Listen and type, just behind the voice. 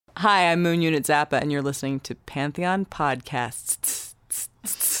Hi, I'm Moon Unit Zappa, and you're listening to Pantheon Podcasts.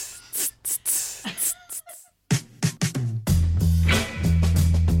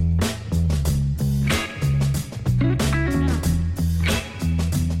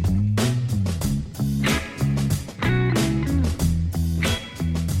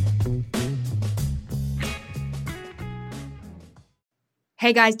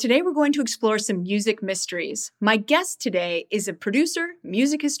 Hey guys, today we're going to explore some music mysteries. My guest today is a producer,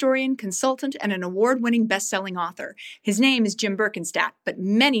 music historian, consultant, and an award-winning best-selling author. His name is Jim Berkenstadt, but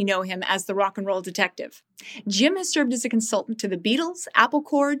many know him as the rock and roll detective. Jim has served as a consultant to the Beatles, Apple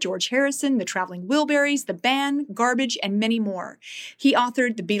Corps, George Harrison, the Traveling Wilburys, The Band, Garbage, and many more. He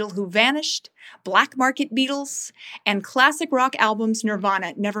authored The Beatle Who Vanished, Black Market Beatles, and classic rock albums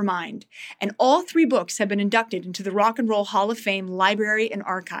Nirvana, Nevermind. And all three books have been inducted into the Rock and Roll Hall of Fame Library and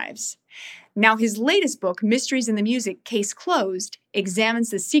Archives. Now, his latest book, Mysteries in the Music, Case Closed,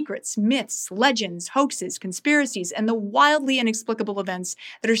 examines the secrets, myths, legends, hoaxes, conspiracies, and the wildly inexplicable events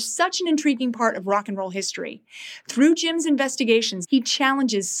that are such an intriguing part of rock and roll history. Through Jim's investigations, he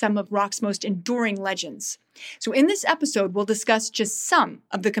challenges some of rock's most enduring legends. So in this episode, we'll discuss just some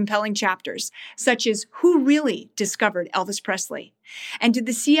of the compelling chapters, such as who really discovered Elvis Presley? And did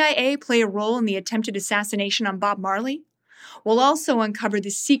the CIA play a role in the attempted assassination on Bob Marley? We'll also uncover the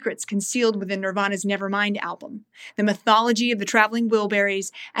secrets concealed within Nirvana's Nevermind album, the mythology of the Traveling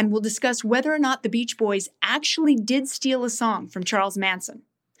Wilburys, and we'll discuss whether or not the Beach Boys actually did steal a song from Charles Manson.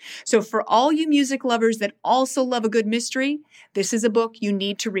 So for all you music lovers that also love a good mystery, this is a book you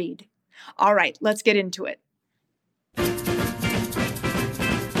need to read. All right, let's get into it.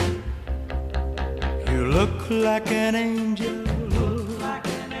 You look like an angel,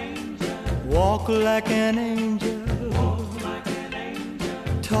 walk like an angel,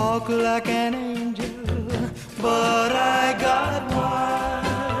 talk like an angel, but I got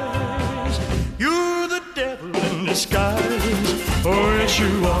wise. You're the devil in disguise, oh yes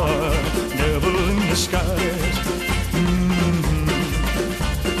you are, devil in disguise.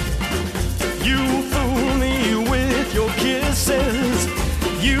 You fool me with your kisses,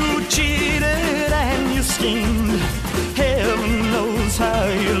 you cheated and you schemed. Heaven knows how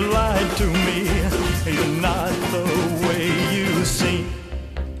you lied to me, you're not the way you seem.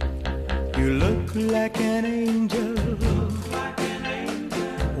 You look like an angel,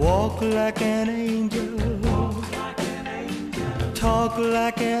 walk like an angel, talk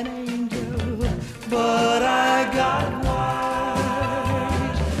like an angel, but I got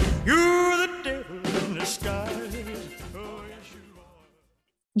wise. You're the devil in disguise. Oh, yes, you are.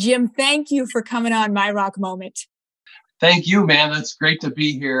 Jim, thank you for coming on My Rock Moment. Thank you, man. It's great to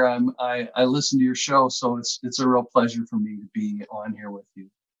be here. I listen to your show, so it's a real pleasure for me to be on here with you.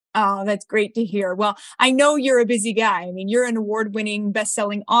 Oh, that's great to hear. Well, I know you're a busy guy. I mean, you're an award-winning,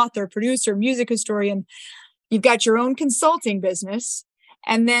 best-selling author, producer, music historian. You've got your own consulting business.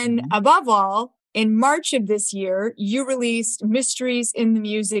 And then above all, in March of this year, you released Mysteries in the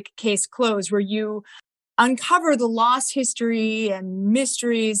Music, Case Closed, where you uncover the lost history and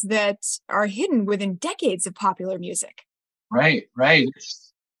mysteries that are hidden within decades of popular music. Right.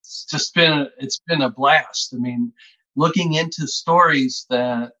 It's been a blast. I mean, looking into stories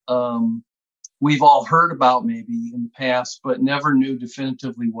that we've all heard about maybe in the past, but never knew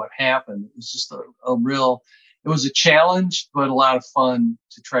definitively what happened. It was just it was a challenge, but a lot of fun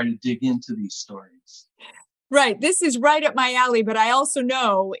to try to dig into these stories. Right. This is right up my alley, but I also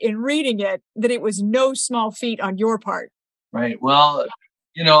know in reading it that it was no small feat on your part. Right. Well,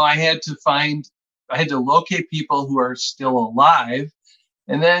 I had to locate people who are still alive.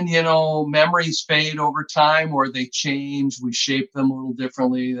 And then, memories fade over time or they change. We shape them a little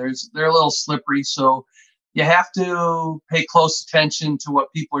differently. They're a little slippery. So you have to pay close attention to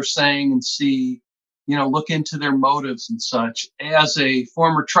what people are saying and see, look into their motives and such. As a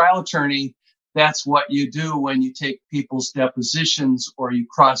former trial attorney, that's what you do when you take people's depositions or you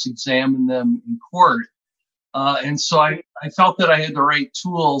cross-examine them in court. And so I felt that I had the right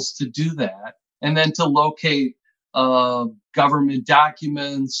tools to do that. And then to locate government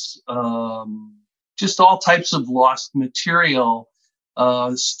documents, just all types of lost material,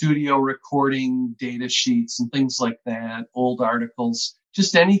 studio recording, data sheets, and things like that, old articles,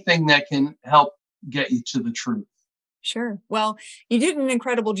 just anything that can help get you to the truth. Sure. Well, you did an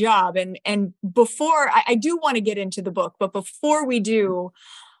incredible job. And before, I do want to get into the book, but before we do,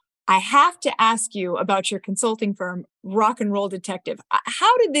 I have to ask you about your consulting firm, Rock and Roll Detective.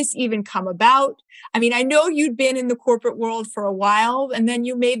 How did this even come about? I mean, I know you'd been in the corporate world for a while, and then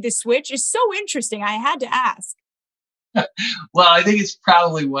you made the switch. It's so interesting. I had to ask. Well, I think it's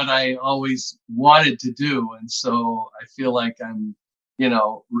probably what I always wanted to do. And so I feel like I'm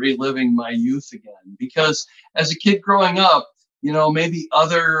reliving my youth again. Because as a kid growing up, maybe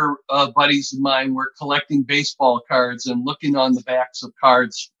other buddies of mine were collecting baseball cards and looking on the backs of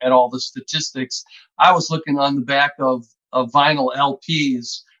cards at all the statistics. I was looking on the back of vinyl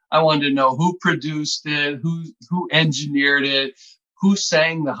LPs. I wanted to know who produced it, who engineered it, who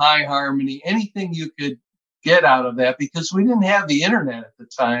sang the high harmony, anything you could get out of that, because we didn't have the internet at the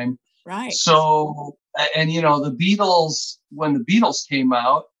time. Right. So, and the Beatles, when the Beatles came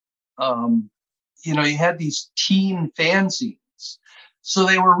out, you had these teen fanzines. So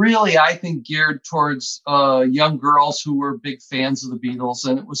they were really, I think, geared towards young girls who were big fans of the Beatles.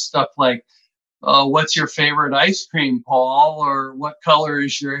 And it was stuff like, what's your favorite ice cream, Paul? Or what color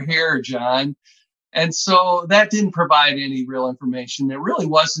is your hair, John? And so that didn't provide any real information. It really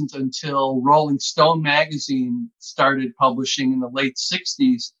wasn't until Rolling Stone magazine started publishing in the late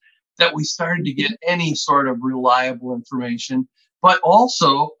 60s that we started to get any sort of reliable information. But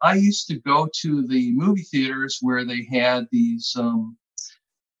also, I used to go to the movie theaters where they had these, I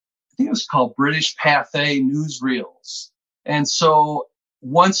think it was called British Pathé newsreels. And so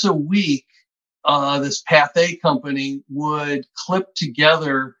once a week, this Pathé company would clip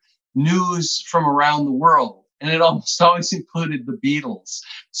together news from around the world. And it almost always included the Beatles.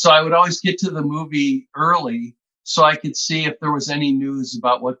 So I would always get to the movie early so I could see if there was any news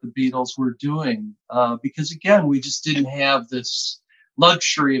about what the Beatles were doing. Because again, we just didn't have this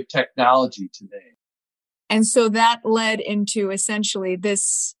luxury of technology today. And so that led into essentially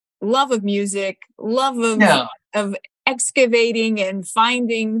this love of music, love of excavating and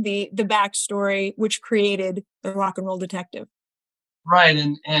finding the backstory, which created the Rock and Roll Detective. Right.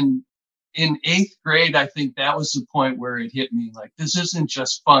 And in 8th grade, I think that was the point where it hit me like, this isn't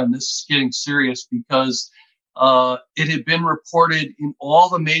just fun. This is getting serious, because it had been reported in all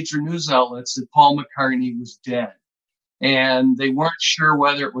the major news outlets that Paul McCartney was dead. And they weren't sure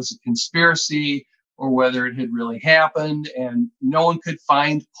whether it was a conspiracy or whether it had really happened. And no one could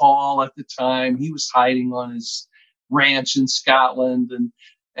find Paul at the time. He was hiding on his ranch in Scotland.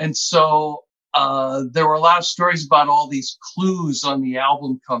 And so there were a lot of stories about all these clues on the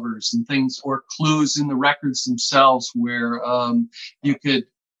album covers and things, or clues in the records themselves, where you could,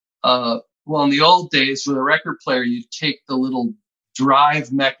 in the old days with a record player, you'd take the little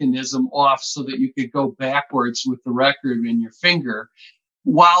drive mechanism off so that you could go backwards with the record in your finger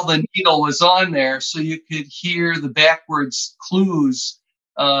while the needle was on there, so you could hear the backwards clues,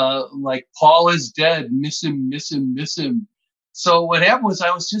 like Paul is dead, miss him, miss him, miss him. So what happened was, I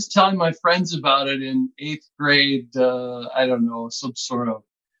was just telling my friends about it in 8th grade, I don't know, some sort of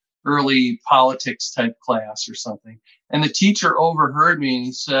early politics type class or something. And the teacher overheard me and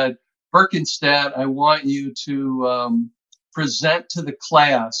he said, Berkenstadt, I want you to present to the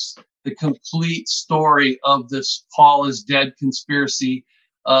class the complete story of this Paul is dead conspiracy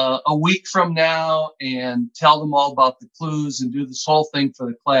a week from now, and tell them all about the clues and do this whole thing for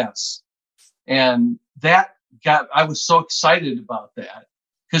the class. And I was so excited about that,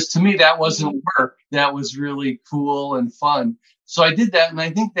 because to me, that wasn't work. That was really cool and fun. So I did that. And I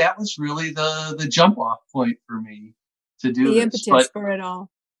think that was really the jump off point for me to do the this. impetus for it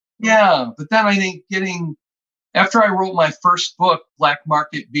all. Yeah. But then I think after I wrote my first book, Black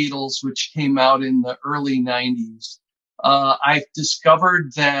Market Beatles, which came out in the early 90s, I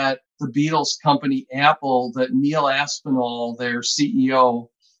discovered that the Beatles company, Apple, that Neil Aspinall, their CEO,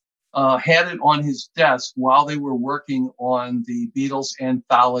 had it on his desk while they were working on the Beatles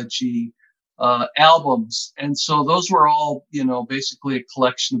anthology albums. And so those were all, basically a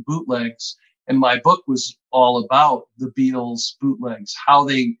collection of bootlegs. And my book was all about the Beatles bootlegs, how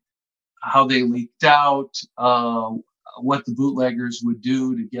they leaked out, what the bootleggers would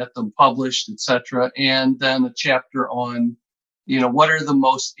do to get them published, etc. And then a chapter on, what are the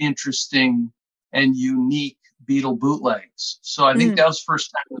most interesting and unique Beatle bootlegs. So I think that was the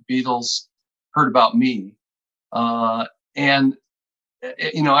first time the Beatles heard about me. And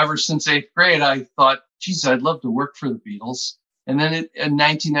ever since 8th grade, I thought, geez, I'd love to work for the Beatles. And then in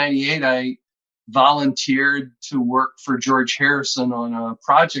 1998, I volunteered to work for George Harrison on a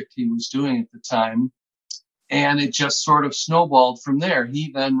project he was doing at the time. And it just sort of snowballed from there.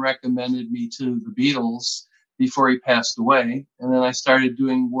 He then recommended me to the Beatles before he passed away. And then I started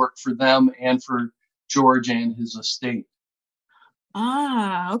doing work for them and for George and his estate.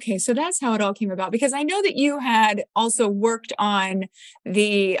 Ah, okay. So that's how it all came about. Because I know that you had also worked on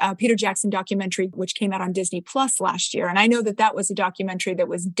the Peter Jackson documentary, which came out on Disney Plus last year. And I know that was a documentary that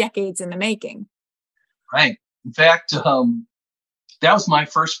was decades in the making. Right. In fact, that was my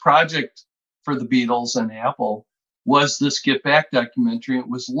first project for the Beatles and Apple, was this Get Back documentary. It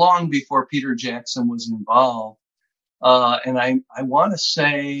was long before Peter Jackson was involved. And I want to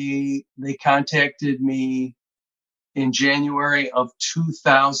say they contacted me in January of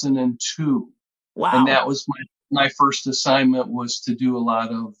 2002. Wow. And that was my first assignment, was to do a lot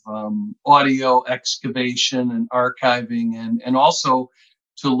of audio excavation and archiving, and also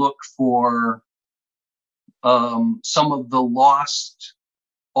to look for some of the lost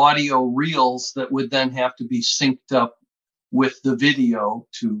audio reels that would then have to be synced up with the video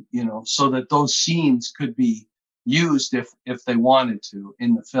to, so that those scenes could be used if they wanted to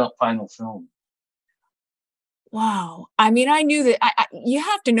in the final film. Wow. I mean, I knew that you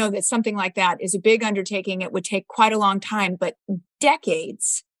have to know that something like that is a big undertaking. It would take quite a long time, but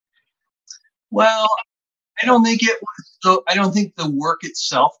decades. Well, I don't think it was. So I don't think the work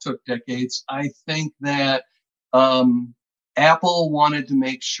itself took decades. I think that Apple wanted to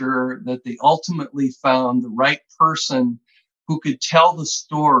make sure that they ultimately found the right person who could tell the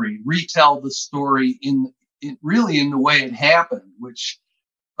story, retell the story in the way it happened, which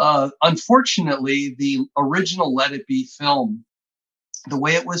unfortunately, the original Let It Be film, the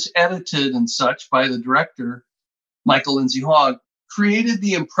way it was edited and such by the director, Michael Lindsay Hogg, created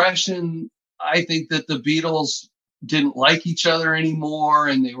the impression, I think, that the Beatles didn't like each other anymore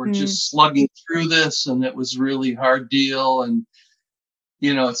and they were just slugging through this, and it was a really hard deal. And,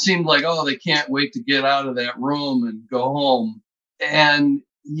 it seemed like, oh, they can't wait to get out of that room and go home. And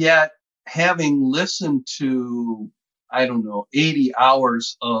yet, having listened to, 80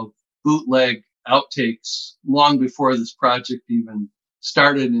 hours of bootleg outtakes long before this project even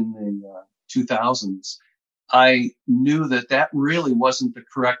started in the 2000s, I knew that really wasn't the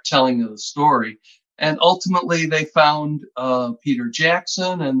correct telling of the story. And ultimately they found Peter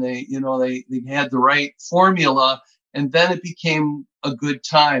Jackson, and they had the right formula, and then it became a good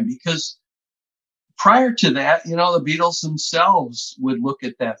time, because prior to that, the Beatles themselves would look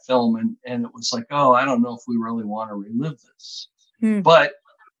at that film and it was like, oh, I don't know if we really want to relive this. But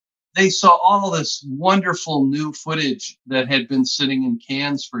they saw all this wonderful new footage that had been sitting in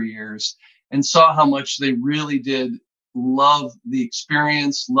cans for years, and saw how much they really did love the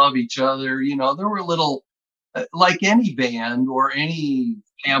experience, love each other. There were little, like any band or any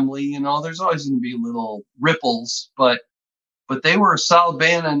family, there's always going to be little ripples, but they were a solid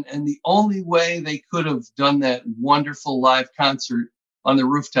band, and the only way they could have done that wonderful live concert on the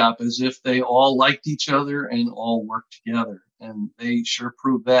rooftop is if they all liked each other and all worked together. And they sure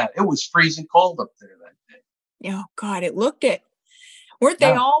proved that. It was freezing cold up there that day. Oh, God, it looked it. Weren't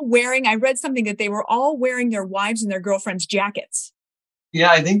they all wearing, I read something that they were all wearing their wives and their girlfriends' jackets. Yeah,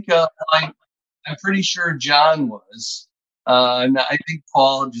 I think, I'm pretty sure John was. And I think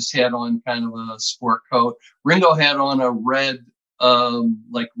Paul just had on kind of a sport coat. Ringo had on a red,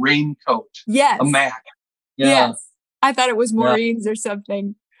 raincoat. Yes. A Mac. Yeah. Yes. I thought it was Maureen's or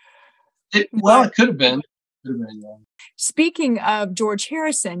something. It could have been. Yeah. Speaking of George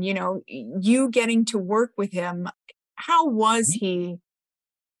Harrison, you getting to work with him, how was he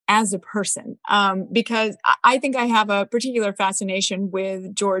as a person? Because I think I have a particular fascination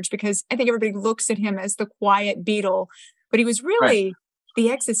with George, because I think everybody looks at him as the quiet Beatle, but he was really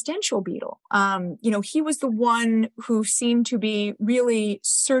the existential Beatle. He was the one who seemed to be really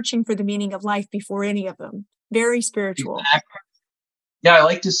searching for the meaning of life before any of them. Very spiritual. Exactly. Yeah, I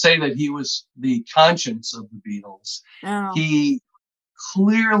like to say that he was the conscience of the Beatles. Oh. He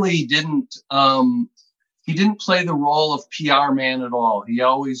clearly didn't play the role of PR man at all. He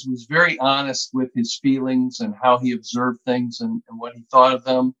always was very honest with his feelings and how he observed things and what he thought of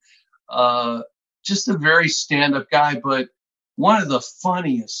them. Just a very stand-up guy, but one of the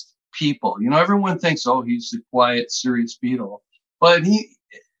funniest people. Everyone thinks, oh, he's the quiet, serious Beatle. But he,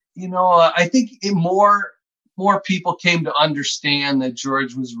 I think more people came to understand that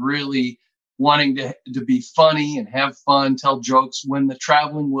George was really wanting to be funny and have fun, tell jokes, when the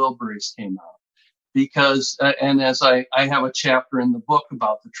Traveling Wilburys came out. Because, and as I have a chapter in the book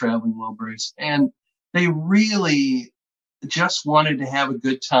about the Traveling Wilburys, and they really just wanted to have a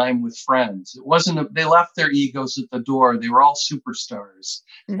good time with friends. It wasn't, they left their egos at the door. They were all superstars.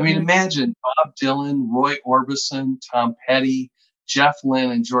 I mean, imagine Bob Dylan, Roy Orbison, Tom Petty, Jeff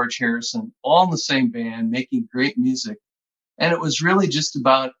Lynne, and George Harrison, all in the same band, making great music. And it was really just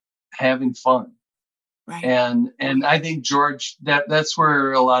about having fun. Right. And I think George, that's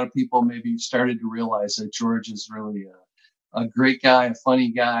where a lot of people maybe started to realize that George is really a great guy, a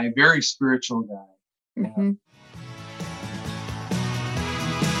funny guy, very spiritual guy. Mm-hmm.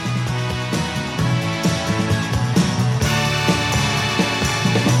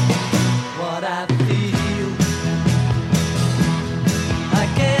 What I feel, I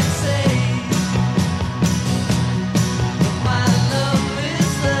can't say, but my love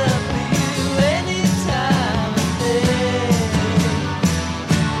is there for you anytime, day.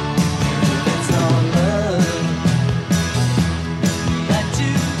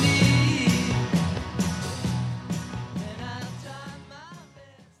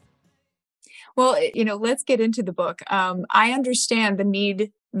 Well, let's get into the book. I understand the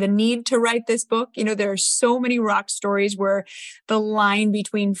need to write this book. There are so many rock stories where the line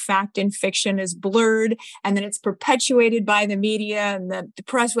between fact and fiction is blurred, and then it's perpetuated by the media and the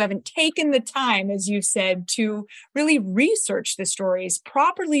press who haven't taken the time, as you said, to really research the stories,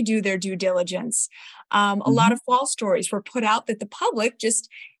 properly do their due diligence. A lot of false stories were put out that the public just,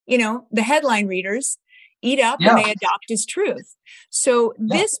 the headline readers eat up and they adopt as truth. So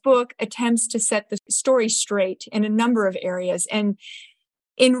this book attempts to set the story straight in a number of areas. And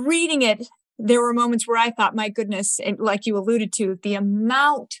in reading it, there were moments where I thought, my goodness, and like you alluded to, the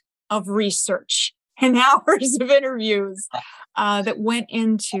amount of research and hours of interviews that went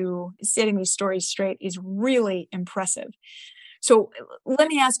into setting these stories straight is really impressive. So let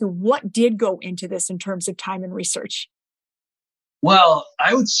me ask you, what did go into this in terms of time and research? Well,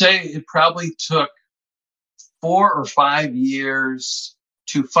 I would say it probably took 4 or 5 years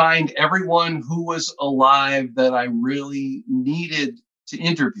to find everyone who was alive that I really needed to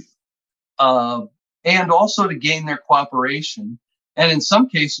interview, and also to gain their cooperation. And in some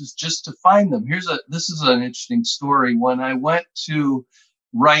cases, just to find them. This is an interesting story. When I went to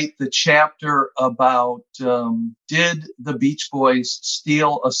write the chapter about, did the Beach Boys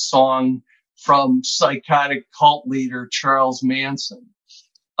steal a song from psychotic cult leader Charles Manson?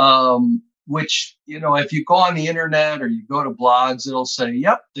 Which, if you go on the internet or you go to blogs, it'll say,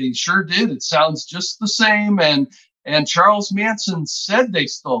 yep, they sure did. It sounds just the same. And Charles Manson said they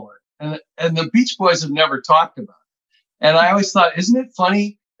stole it. And the Beach Boys have never talked about it. And I always thought, isn't it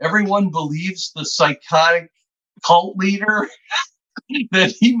funny? Everyone believes the psychotic cult leader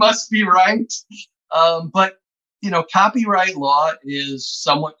that he must be right. But, copyright law is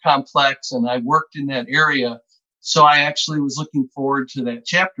somewhat complex, and I worked in that area. So I actually was looking forward to that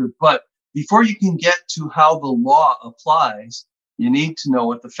chapter. But before you can get to how the law applies, you need to know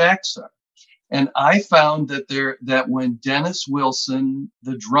what the facts are. And I found that when Dennis Wilson,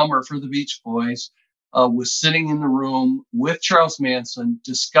 the drummer for the Beach Boys, was sitting in the room with Charles Manson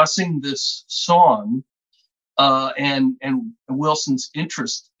discussing this song, and Wilson's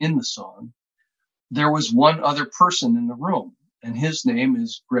interest in the song, there was one other person in the room, and his name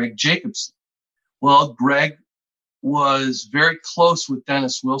is Greg Jacobson. Well, Greg was very close with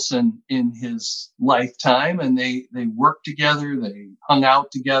Dennis Wilson in his lifetime, and they worked together, they hung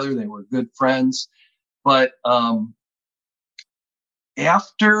out together, they were good friends. But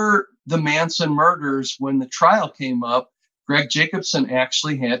after the Manson murders, when the trial came up, Greg Jacobson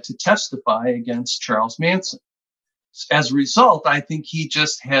actually had to testify against Charles Manson. As a result, I think he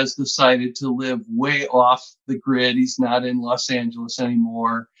just has decided to live way off the grid. He's not in Los Angeles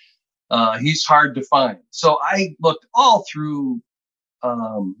anymore. He's hard to find. So I looked all through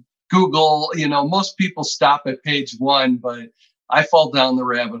Google. Most people stop at page 1, but I fall down the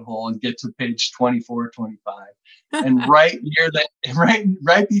rabbit hole and get to page 24, 25. And right near that,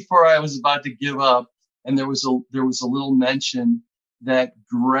 right before I was about to give up, and there was a little mention that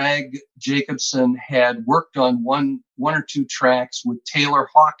Greg Jacobson had worked on one or two tracks with Taylor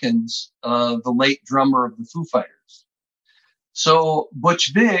Hawkins, the late drummer of the Foo Fighters. So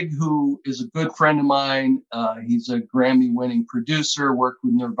Butch Vig, who is a good friend of mine, he's a Grammy-winning producer, worked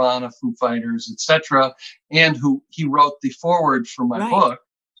with Nirvana, Foo Fighters, etc., and he wrote the foreword for my book.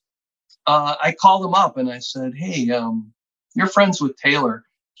 I called him up and I said, "Hey, you're friends with Taylor.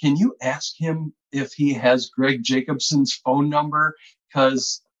 Can you ask him if he has Greg Jacobson's phone number?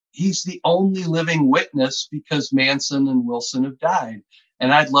 Because he's the only living witness, because Manson and Wilson have died.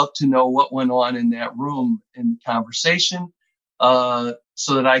 And I'd love to know what went on in that room in the conversation,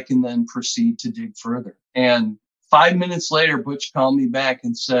 so that I can then proceed to dig further." And 5 minutes later, Butch called me back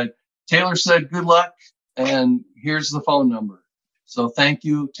and said, "Taylor said, good luck, and here's the phone number. So thank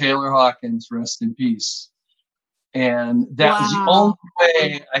you, Taylor Hawkins, rest in peace." And that was the only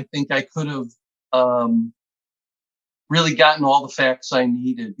way I think I could have really gotten all the facts I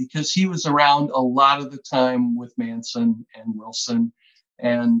needed, because he was around a lot of the time with Manson and Wilson,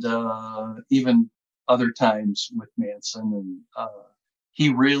 and even other times with Manson. And he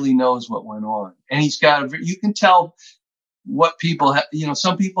really knows what went on. And he's got you can tell what people have,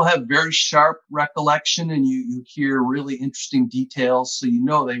 some people have very sharp recollection, and you hear really interesting details. So,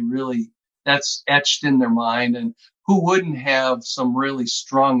 that's etched in their mind. And who wouldn't have some really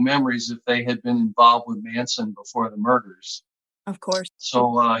strong memories if they had been involved with Manson before the murders? Of course.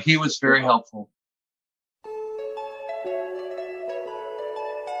 So he was very helpful.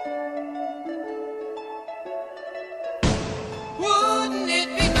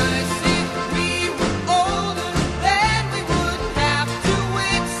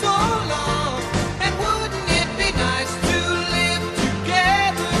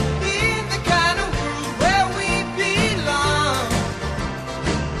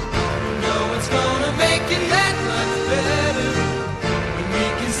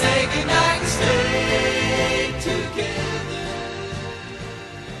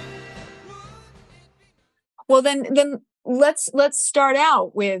 Well, then let's start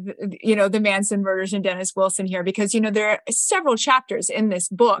out with, the Manson murders and Dennis Wilson here, because, there are several chapters in this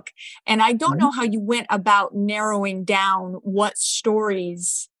book, and I don't know how you went about narrowing down what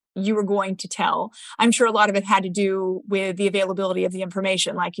stories you were going to tell. I'm sure a lot of it had to do with the availability of the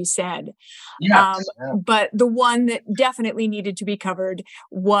information, like you said. Yes. But the one that definitely needed to be covered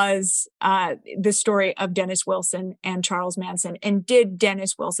was the story of Dennis Wilson and Charles Manson. And did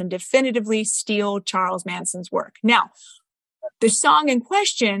Dennis Wilson definitively steal Charles Manson's work? Now, the song in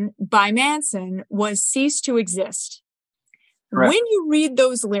question by Manson was Cease to Exist. Correct. When you read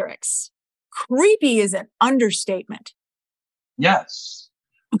those lyrics, creepy is an understatement. Yes.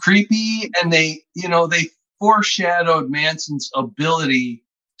 Creepy, and they foreshadowed Manson's ability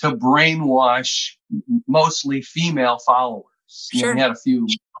to brainwash mostly female followers. Sure. He had a few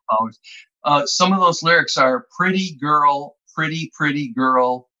followers. Some of those lyrics are pretty girl, pretty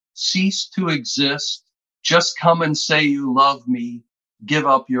girl, cease to exist, just come and say you love me, give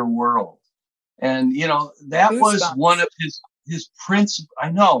up your world. And, that was one of his principal.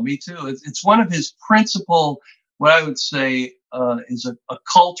 I know, me too. It's one of his principal, what I would say, is a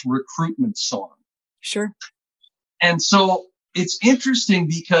cult recruitment song. Sure. And so it's interesting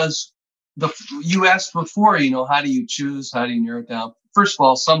because you asked before, how do you choose? How do you narrow it down? First of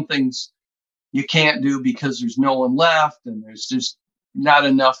all, some things you can't do because there's no one left and there's just not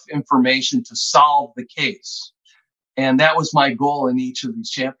enough information to solve the case. And that was my goal in each of these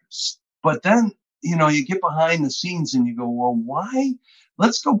chapters. But then, you get behind the scenes and you go, well, why?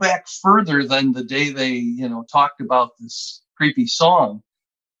 Let's go back further than the day they, talked about this creepy song.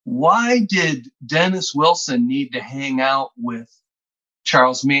 Why did Dennis Wilson need to hang out with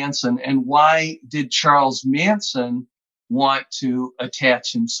Charles Manson? And why did Charles Manson want to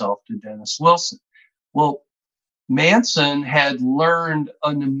attach himself to Dennis Wilson? Well, Manson had learned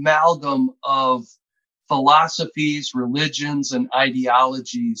an amalgam of philosophies, religions, and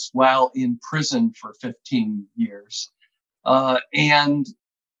ideologies while in prison for 15 years. And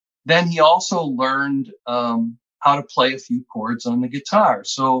then he also learned how to play a few chords on the guitar.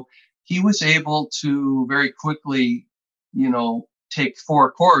 So he was able to very quickly, take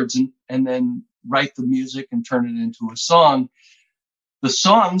 4 chords and then write the music and turn it into a song. The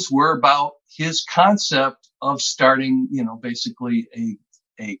songs were about his concept of starting, basically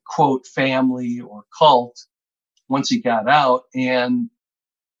a quote family or cult once he got out. And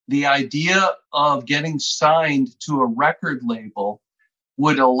the idea of getting signed to a record label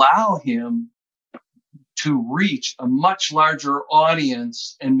would allow him to reach a much larger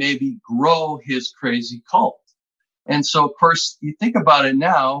audience and maybe grow his crazy cult. And so, of course, you think about it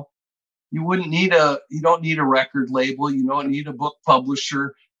now, you don't need a record label. You don't need a book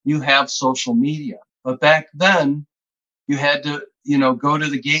publisher. You have social media. But back then you had to, go to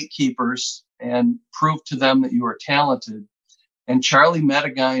the gatekeepers and prove to them that you were talented. And Charlie met a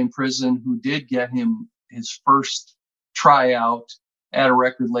guy in prison who did get him his first tryout at a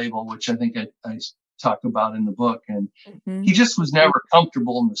record label, which I think I talk about in the book. And he just was never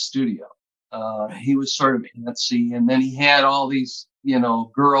comfortable in the studio. He was sort of antsy. And then he had all these,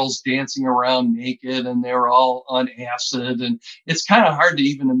 girls dancing around naked and they were all on acid. And it's kind of hard to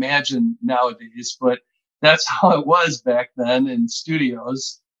even imagine nowadays, but that's how it was back then in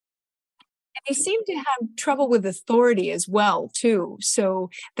studios. They seem to have trouble with authority as well, too. So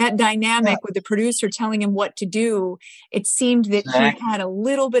that dynamic with the producer telling him what to do, it seemed that he had a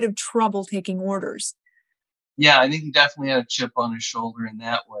little bit of trouble taking orders. Yeah, I think he definitely had a chip on his shoulder in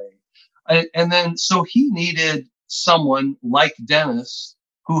that way. And then, so he needed someone like Dennis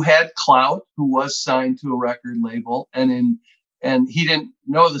who had clout, who was signed to a record label. And he didn't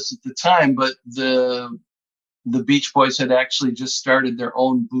know this at the time, but the Beach Boys had actually just started their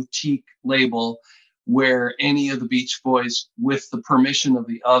own boutique label where any of the Beach Boys, with the permission of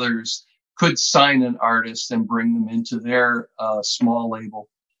the others, could sign an artist and bring them into their small label.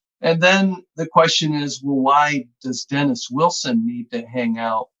 And then the question is, well, why does Dennis Wilson need to hang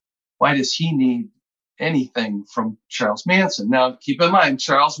out? Why does he need anything from Charles Manson? Now, keep in mind,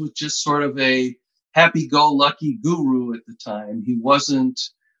 Charles was just sort of a happy-go-lucky guru at the time. He wasn't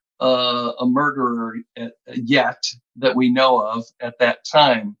a murderer yet that we know of at that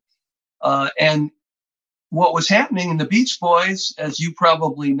time. And what was happening in the Beach Boys, as you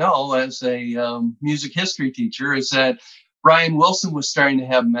probably know as a music history teacher, is that Brian Wilson was starting to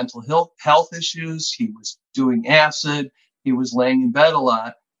have mental health issues. He was doing acid. He was laying in bed a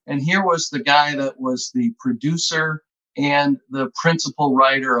lot. And here was the guy that was the producer and the principal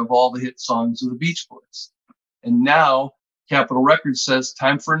writer of all the hit songs of the Beach Boys. And now Capitol Records says,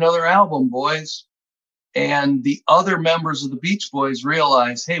 time for another album, boys. And the other members of the Beach Boys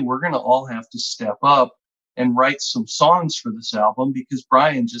realize, hey, we're going to all have to step up and write some songs for this album because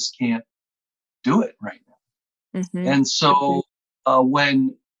Brian just can't do it right now. Mm-hmm. And so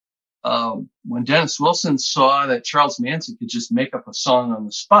when Dennis Wilson saw that Charles Manson could just make up a song on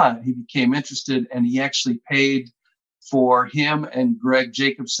the spot, he became interested, and he actually paid for him and Greg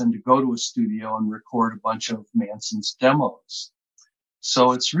Jacobson to go to a studio and record a bunch of Manson's demos.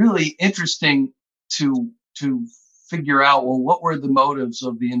 So it's really interesting to figure out, well, what were the motives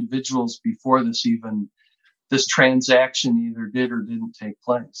of the individuals before this transaction either did or didn't take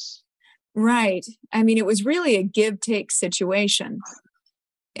place. Right. I mean, it was really a give-take situation.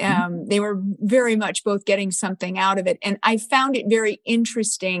 They were very much both getting something out of it. And I found it very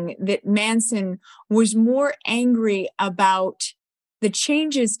interesting that Manson was more angry about the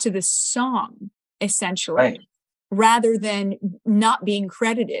changes to the song, essentially, Right. rather than not being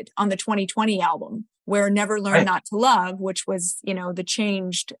credited on the 2020 album, where Never Learn Right. Not to Love, which was, the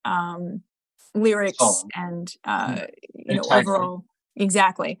changed lyrics Song. and, Exactly. overall.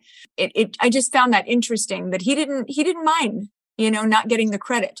 Exactly. I just found that interesting that he didn't mind, not getting the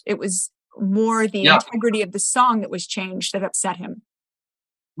credit. It was more the integrity of the song that was changed that upset him.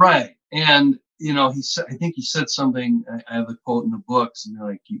 Right. And, he said, I think he said something, I have the quote in the book, something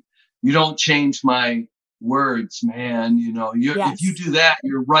like, you don't change my words, man. Yes. If you do that,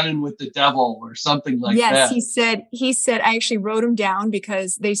 you're running with the devil or something like that. Yes, he said, I actually wrote him down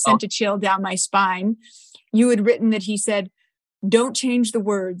because they sent a chill down my spine. You had written that he said, don't change the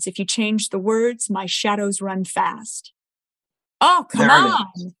words. If you change the words, my shadows run fast. Oh, come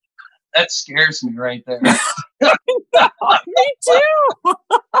on. That scares me right there. Me too.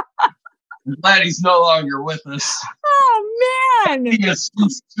 I'm glad he's no longer with us. Oh, man. He has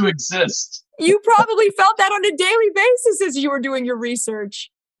ceased to exist. You probably felt that on a daily basis as you were doing your research.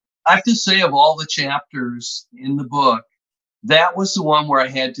 I have to say, of all the chapters in the book, that was the one where I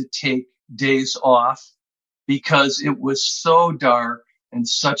had to take days off because it was so dark and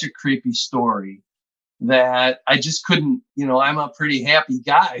such a creepy story that I just couldn't, I'm a pretty happy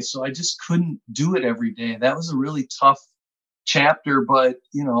guy, so I just couldn't do it every day. That was a really tough chapter, but,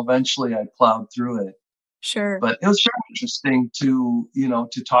 eventually I plowed through it. Sure. But it was very interesting to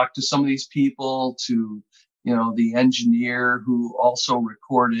talk to some of these people, to, the engineer who also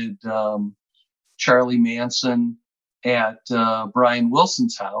recorded Charlie Manson at Brian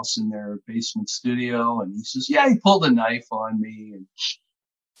Wilson's house in their basement studio. And he says, yeah, he pulled a knife on me.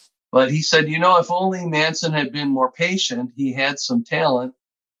 But he said, if only Manson had been more patient, he had some talent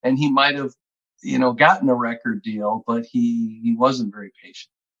and he might have, gotten a record deal, but he wasn't very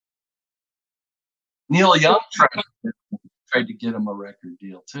patient. Neil Young tried to get him a record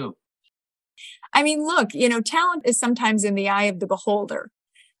deal too. I mean, look, talent is sometimes in the eye of the beholder.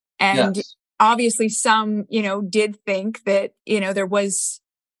 And Yes. obviously some, did think that, there was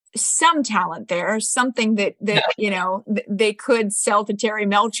some talent there, something that they could sell to Terry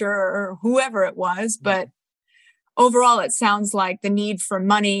Melcher or whoever it was. But overall, it sounds like the need for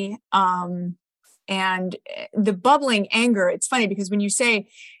money and the bubbling anger. It's funny because when you say,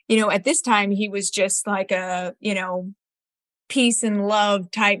 at this time, he was just like a, peace and love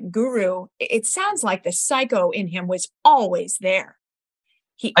type guru. It sounds like the psycho in him was always there.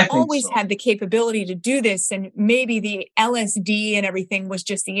 He always had the capability to do this. And maybe the LSD and everything was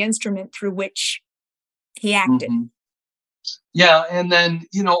just the instrument through which he acted. Mm-hmm. Yeah. And then,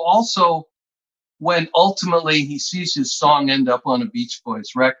 also when ultimately he sees his song end up on a Beach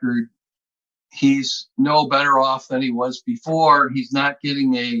Boys record, he's no better off than he was before. He's not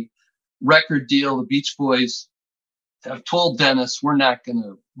getting a record deal. The Beach Boys have told Dennis, we're not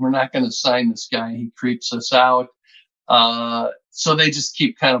gonna sign this guy. He creeps us out. So they just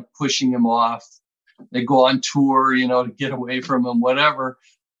keep kind of pushing him off. They go on tour, to get away from him, whatever.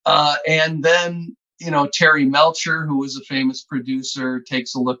 And then, Terry Melcher, who was a famous producer,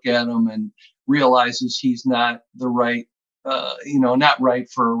 takes a look at him and realizes he's not the right, not right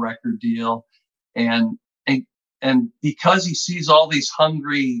for a record deal. And because he sees all these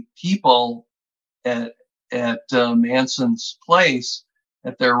hungry people at Manson's place,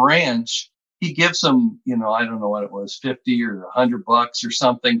 at their ranch, he gives them, I don't know what it was, $50 or $100 or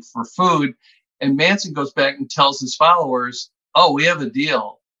something for food. And Manson goes back and tells his followers, oh, we have a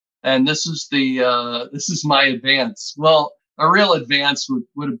deal. And this is my advance. Well, a real advance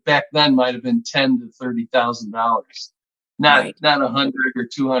would have back then might have been $10,000 to $30,000, not $100 or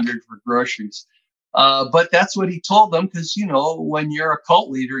 $200 for groceries. But that's what he told them. Cause when you're a cult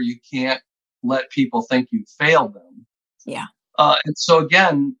leader, you can't let people think you failed them. Yeah. And so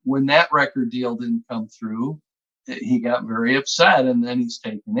again, when that record deal didn't come through, he got very upset, and then he's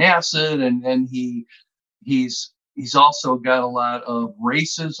taking acid, and then he's he's also got a lot of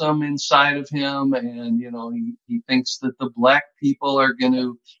racism inside of him. And, he thinks that the black people are going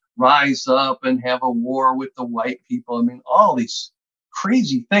to rise up and have a war with the white people. I mean, all these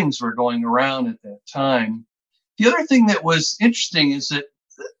crazy things were going around at that time. The other thing that was interesting is that,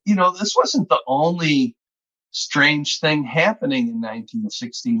 this wasn't the only strange thing happening in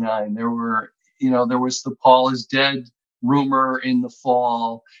 1969. There was the Paul is dead rumor in the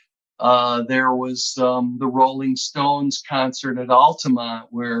fall. There was the Rolling Stones concert at Altamont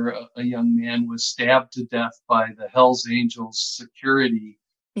where a young man was stabbed to death by the Hells Angels security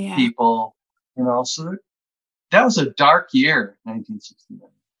people. So that was a dark year, 1969,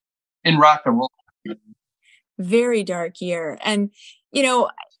 in rock and roll. Very dark year. And,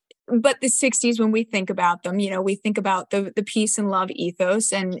 but the 60s, when we think about them, we think about the peace and love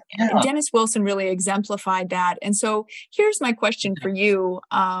ethos, and Dennis Wilson really exemplified that. And so here's my question for you.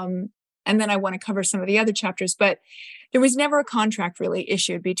 And then I want to cover some of the other chapters, but there was never a contract really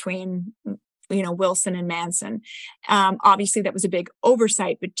issued between, Wilson and Manson. Obviously that was a big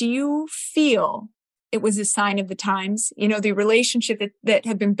oversight, but do you feel it was a sign of the times? The relationship that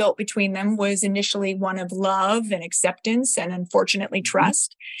had been built between them was initially one of love and acceptance and unfortunately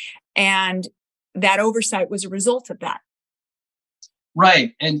trust. And that oversight was a result of that.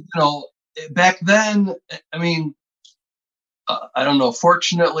 Right. And, back then, I mean, I don't know,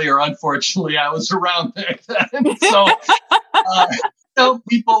 fortunately or unfortunately, I was around back then. So,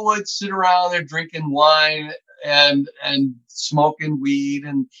 people would sit around there drinking wine and smoking weed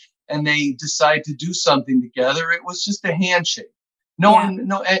and they decide to do something together. It was just a handshake. Even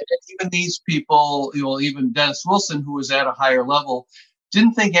these people, even Dennis Wilson, who was at a higher level,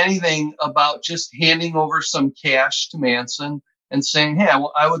 didn't think anything about just handing over some cash to Manson and saying, "Hey,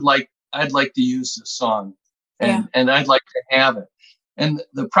 I'd like to use this song, and I'd like to have it." And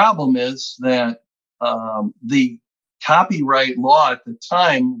the problem is that the copyright law at the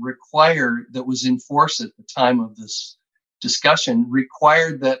time that was in force at the time of this discussion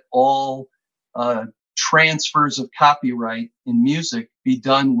required that all transfers of copyright in music be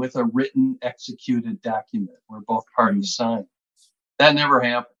done with a written, executed document where both parties sign. That never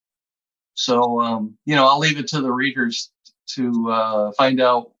happened. So, I'll leave it to the readers to find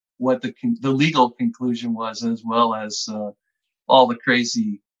out what the legal conclusion was, as well as all the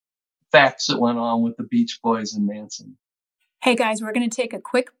crazy facts that went on with the Beach Boys and Manson. Hey guys, we're going to take a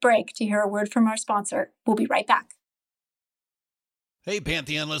quick break to hear a word from our sponsor. We'll be right back. Hey,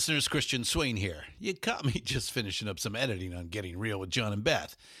 Pantheon listeners, Christian Swain here. You caught me just finishing up some editing on Getting Real with John and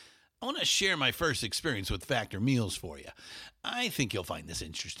Beth. I want to share my first experience with Factor meals for you. I think you'll find this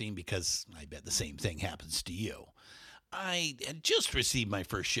interesting because I bet the same thing happens to you. I had just received my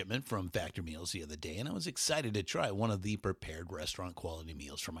first shipment from Factor Meals the other day, and I was excited to try one of the prepared restaurant quality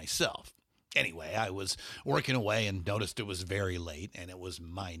meals for myself. Anyway, I was working away and noticed it was very late, and it was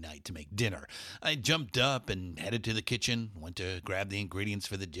my night to make dinner. I jumped up and headed to the kitchen, went to grab the ingredients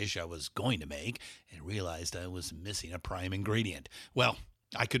for the dish I was going to make, and realized I was missing a prime ingredient. Well,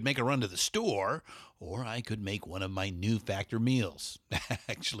 I could make a run to the store, or I could make one of my new Factor meals.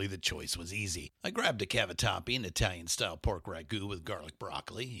 Actually, the choice was easy. I grabbed a cavatappi, an Italian-style pork ragu with garlic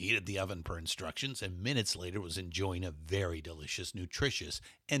broccoli, heated the oven per instructions, and minutes later was enjoying a very delicious, nutritious,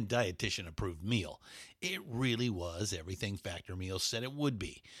 and dietitian-approved meal. It really was everything Factor Meals said it would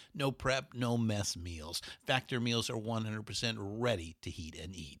be. No prep, no mess meals. Factor Meals are 100% ready to heat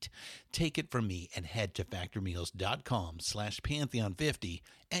and eat. Take it from me and head to factormeals.com/Pantheon50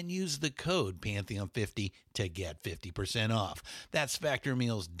 and use the code Pantheon50 to get 50% off. That's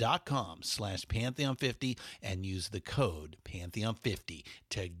factormeals.com/Pantheon50 and use the code Pantheon50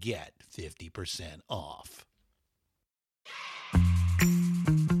 to get 50% off.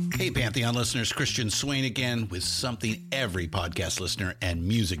 Hey, Pantheon listeners, Christian Swain again with something every podcast listener and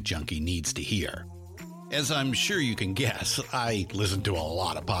music junkie needs to hear. As I'm sure you can guess, I listen to a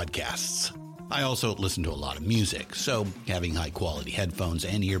lot of podcasts. I also listen to a lot of music, so having high-quality headphones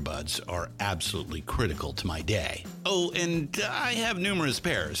and earbuds are absolutely critical to my day. Oh, and I have numerous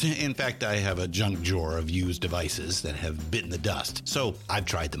pairs. In fact, I have a junk drawer of used devices that have bitten the dust, so I've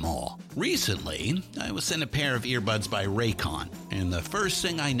tried them all. Recently, I was sent a pair of earbuds by Raycon, and the first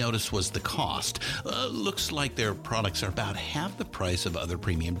thing I noticed was the cost. Looks like their products are about half the price of other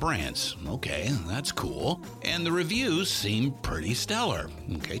premium brands. Okay, that's cool. And the reviews seem pretty stellar.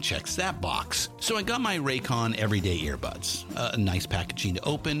 Okay, checks that box. So I got my Raycon Everyday earbuds. A nice packaging to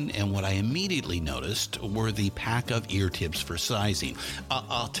open, and what I immediately noticed were the pack of ear tips for sizing.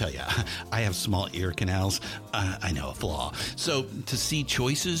 I'll tell you, I have small ear canals. I know, a flaw. So to see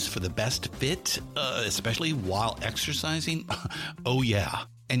choices for the best fit, especially while exercising, oh yeah.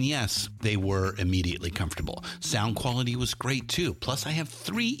 And yes, they were immediately comfortable. Sound quality was great too. Plus, I have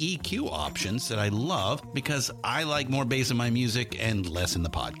 3 EQ options that I love because I like more bass in my music and less in the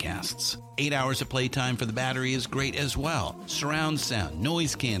podcasts. 8 hours of playtime for the battery is great as well. Surround sound,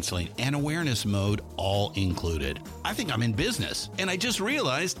 noise canceling, and awareness mode all included. I think I'm in business, and I just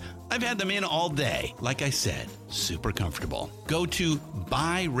realized I've had them in all day. Like I said, super comfortable. Go to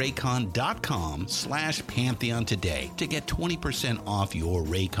buyraycon.com/Pantheon today to get 20% off your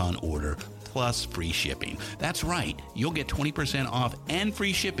Raycon order plus free shipping. That's right. You'll get 20% off and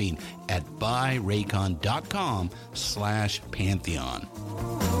free shipping at buyraycon.com/Pantheon.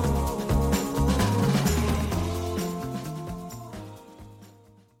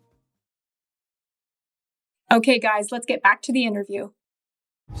 Okay, guys, let's get back to the interview.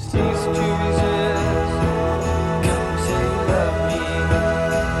 Cease to resist. Come say you love me.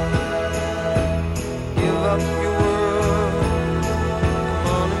 Give up your world. Come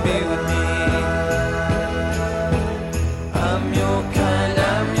on and be with me. I'm your kind,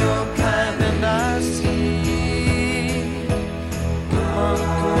 and I see. Come on,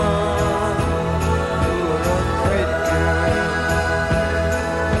 you're a pretty girl.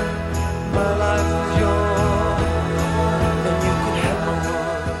 My life is yours, and you can have my world.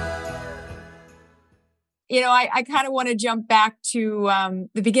 I kind of want to jump back to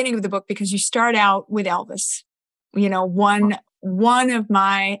the beginning of the book because you start out with Elvis, one of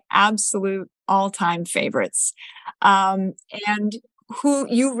my absolute all-time favorites. And who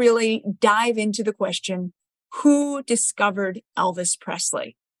you really dive into the question, who discovered Elvis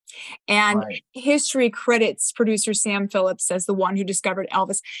Presley? And Right. history credits producer Sam Phillips as the one who discovered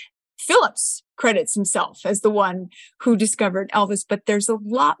Elvis. Phillips credits himself as the one who discovered Elvis, but there's a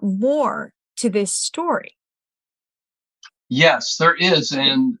lot more to this story. Yes, there is.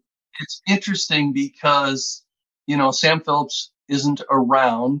 And it's interesting because, Sam Phillips isn't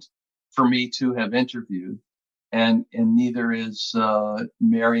around for me to have interviewed. And neither is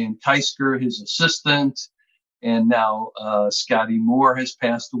Marion Keisker, his assistant. And now Scotty Moore has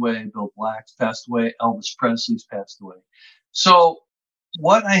passed away. Bill Black's passed away. Elvis Presley's passed away. So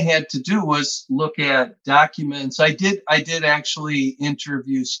what I had to do was look at documents. I did actually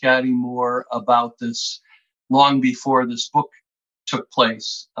interview Scotty Moore about this long before this book took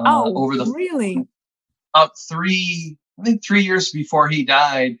place. Really? About 3 years before he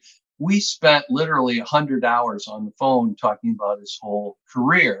died, we spent literally 100 hours on the phone talking about his whole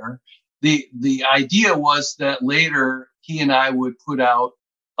career. The idea was that later he and I would put out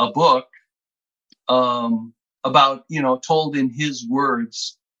a book about, told in his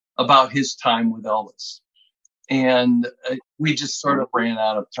words about his time with Elvis. And we just sort of ran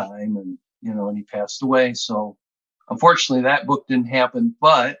out of time and he passed away. So unfortunately that book didn't happen,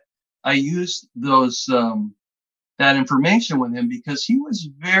 but I used that information with him because he was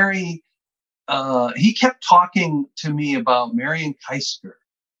he kept talking to me about Marion Keisker,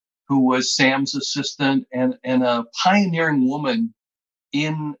 who was Sam's assistant and a pioneering woman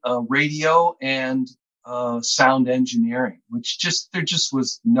in radio and sound engineering, which there just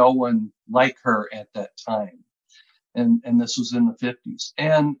was no one like her at that time. And this was in the 50s.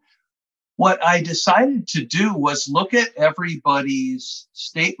 And what I decided to do was look at everybody's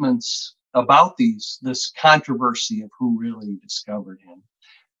statements about this controversy of who really discovered him.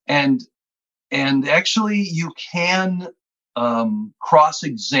 And actually you can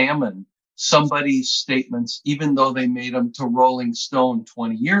cross-examine somebody's statements, even though they made them to Rolling Stone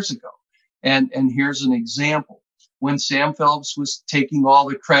 20 years ago. And here's an example. When Sam Phillips was taking all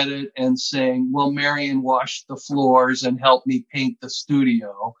the credit and saying, well, Marion washed the floors and helped me paint the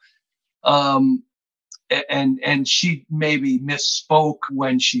studio. And she maybe misspoke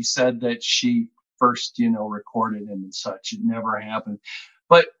when she said that she first, recorded him and such. It never happened.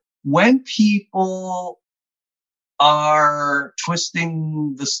 But when people are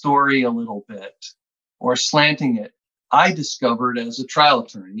twisting the story a little bit or slanting it, I discovered as a trial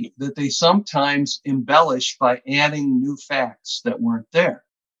attorney that they sometimes embellish by adding new facts that weren't there.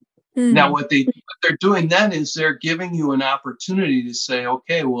 Now, what they're doing then is they're giving you an opportunity to say,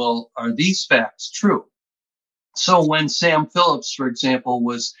 okay, well, are these facts true? So when Sam Phillips, for example,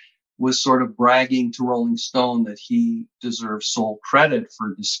 was sort of bragging to Rolling Stone that he deserves sole credit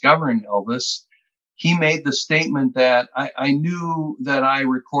for discovering Elvis, he made the statement that I knew that I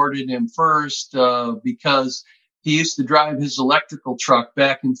recorded him first because he used to drive his electrical truck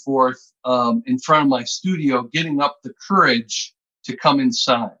back and forth in front of my studio, getting up the courage to come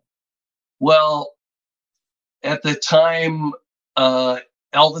inside. Well, at the time,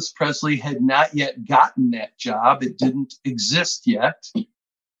 Elvis Presley had not yet gotten that job. It didn't exist yet.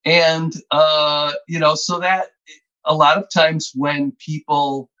 And, so that a lot of times when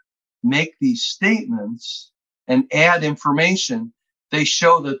people make these statements and add information, they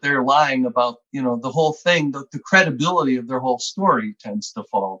show that they're lying about, the whole thing. The credibility of their whole story tends to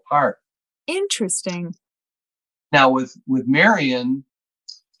fall apart. Interesting. Now with Marion,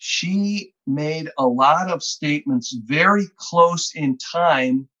 she made a lot of statements very close in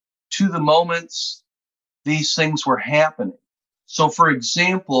time to the moments these things were happening. So for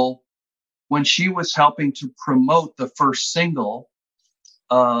example, when she was helping to promote the first single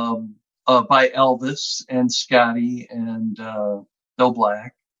by Elvis and Scotty and Bill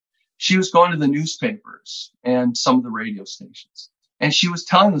Black, she was going to the newspapers and some of the radio stations. And she was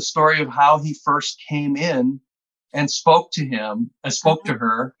telling the story of how he first came in and spoke to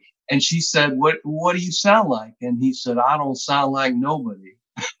her. And she said, what do you sound like? And he said, I don't sound like nobody.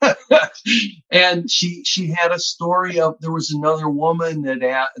 And she had a story of, there was another woman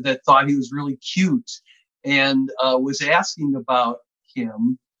that thought he was really cute and was asking about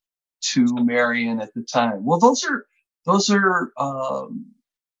him to Marion at the time. Well, those are those are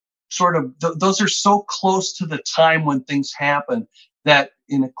so close to the time when things happen that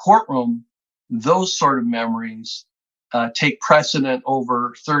in a courtroom, those sort of memories take precedent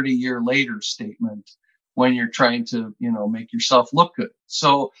over 30-year later statement when you're trying to, make yourself look good.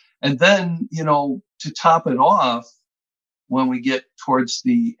 So, and then, to top it off, when we get towards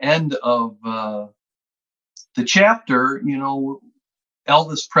the end of the chapter,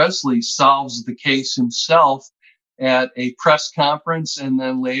 Elvis Presley solves the case himself at a press conference and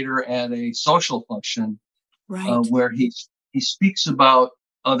then later at a social function, right, where he speaks about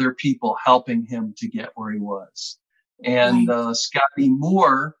other people helping him to get where he was. And right. Scotty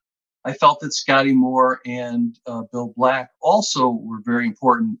Moore, I felt that Scotty Moore and Bill Black also were very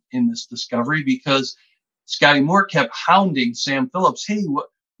important in this discovery, because Scotty Moore kept hounding Sam Phillips. Hey,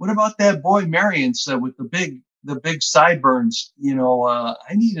 what about that boy Marion said with the big sideburns? I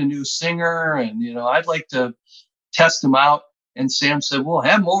need a new singer, and I'd like to test him out. And Sam said, well,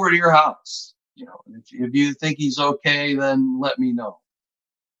 have him over to your house. If you think he's okay, then let me know.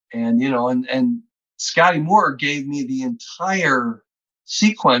 And and Scotty Moore gave me the entire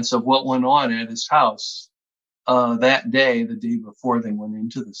sequence of what went on at his house that day, the day before they went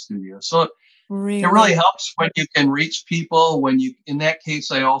into the studio. So it really helps when you can reach people. In that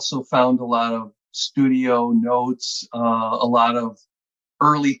case, I also found a lot of studio notes, a lot of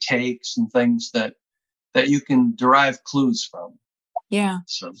early takes and things that you can derive clues from. Yeah.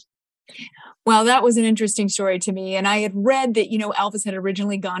 So. Well, that was an interesting story to me. And I had read that, Elvis had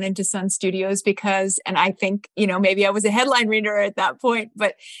originally gone into Sun Studios because, and I think, maybe I was a headline reader at that point,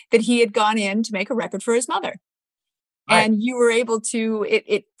 but that he had gone in to make a record for his mother. Right. And you were able to,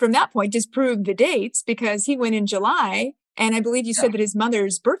 it from that point, disprove the dates, because he went in July. And I believe you said that his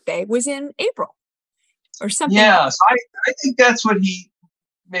mother's birthday was in April or something. Yeah, so I think that's what he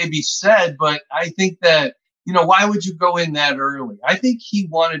maybe said, but I think that, why would you go in that early? I think he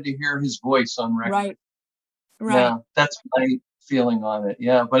wanted to hear his voice on record. Right. Yeah, that's my feeling on it.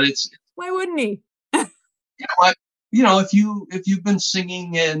 Yeah, but why wouldn't he? If you've been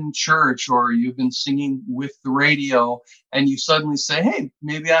singing in church or you've been singing with the radio and you suddenly say, hey,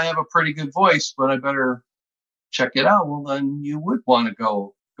 maybe I have a pretty good voice, but I better check it out. Well, then you would want to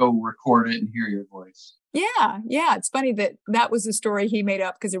go record it and hear your voice. Yeah. It's funny that was a story he made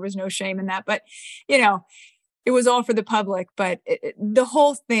up because there was no shame in that. But, it was all for the public. But the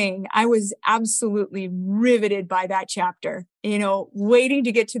whole thing, I was absolutely riveted by that chapter, waiting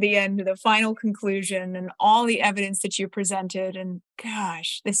to get to the end, the final conclusion and all the evidence that you presented. And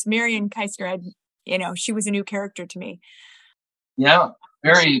gosh, this Marion Keisker she was a new character to me. Yeah.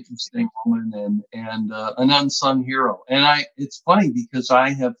 Very interesting woman and an unsung hero. And it's funny because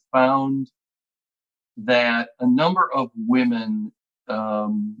I have found that a number of women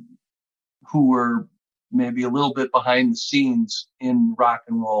who were maybe a little bit behind the scenes in rock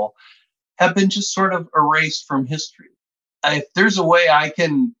and roll have been just sort of erased from history. If there's a way I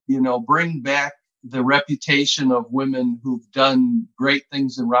can, bring back the reputation of women who've done great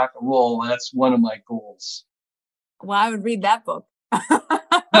things in rock and roll, that's one of my goals. Well, I would read that book.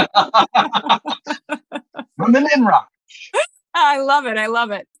 Women in Rock. I love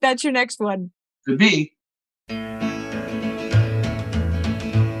it. That's your next one. To be.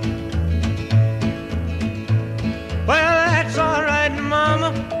 Well, that's all right,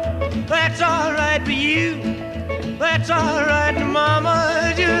 Mama. That's all right for you. That's all right,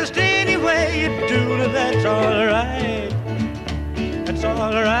 Mama. Just any way you do it, that's all right. That's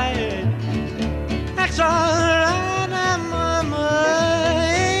all right. That's all right.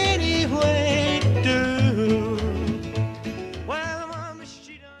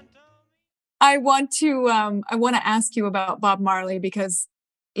 I want to ask you about Bob Marley because,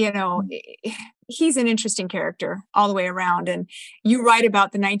 he's an interesting character all the way around. And you write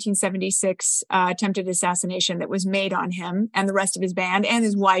about the 1976 attempted assassination that was made on him and the rest of his band and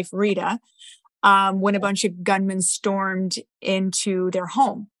his wife, Rita, when a bunch of gunmen stormed into their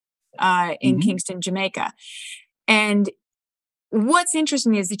home in Kingston, Jamaica. And what's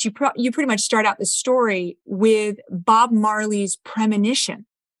interesting is that you pretty much start out the story with Bob Marley's premonition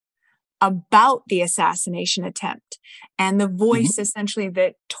about the assassination attempt and the voice essentially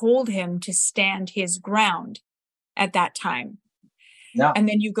that told him to stand his ground at that time. Yeah. And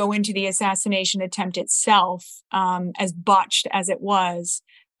then you go into the assassination attempt itself, as botched as it was.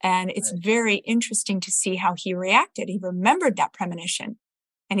 And it's very interesting to see how he reacted. He remembered that premonition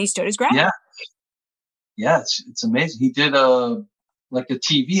and he stood his ground. Yeah. Yeah. It's amazing. He did a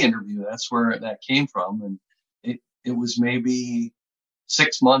TV interview. That's where that came from. And it was maybe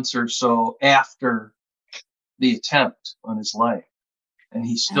 6 months or so after the attempt on his life. And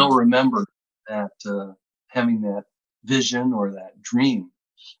he still remembered that, having that vision or that dream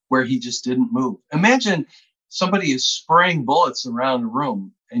where he just didn't move. Imagine somebody is spraying bullets around a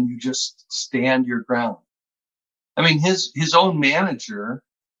room and you just stand your ground. I mean, his own manager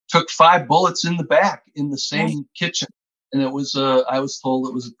took 5 bullets in the back in the same kitchen. And it was, I was told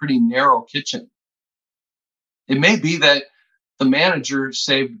it was a pretty narrow kitchen. It may be that the manager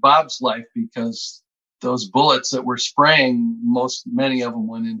saved Bob's life because those bullets that were spraying, many of them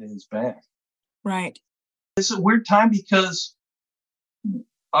went into his back. Right. It's a weird time because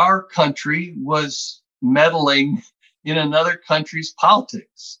our country was meddling in another country's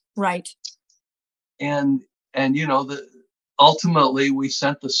politics. Right. And ultimately we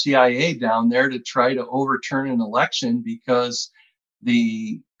sent the CIA down there to try to overturn an election because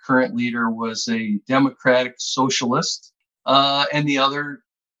the current leader was a democratic socialist. And the other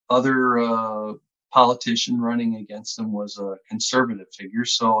politician running against him was a conservative figure.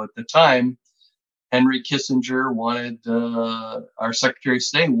 So at the time, Henry Kissinger wanted, our Secretary of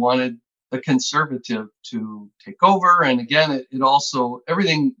State wanted the conservative to take over. And again, it also,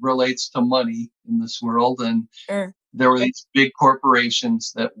 everything relates to money in this world. And there were these big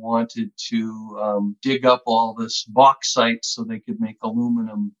corporations that wanted to dig up all this bauxite so they could make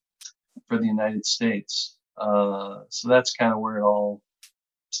aluminum for the United States. So that's kind of where it all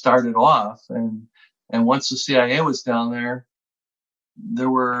started off. And once the CIA was down there, there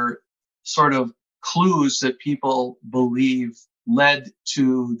were sort of clues that people believe led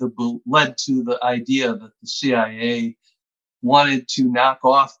to the idea that the CIA wanted to knock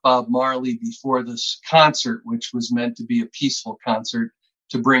off Bob Marley before this concert, which was meant to be a peaceful concert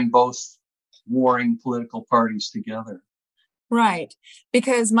to bring both warring political parties together. Right.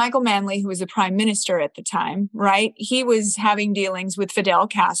 Because Michael Manley, who was the prime minister at the time, right, he was having dealings with Fidel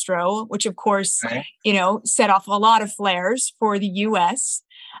Castro, which, of course, set off a lot of flares for the U.S.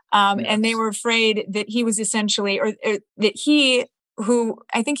 And they were afraid that he was essentially, or that who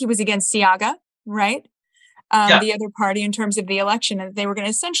I think he was against Seaga, right? The other party in terms of the election, and they were going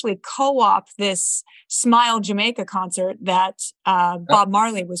to essentially co-opt this Smile Jamaica concert that Bob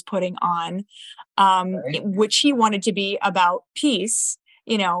Marley was putting on, which he wanted to be about peace.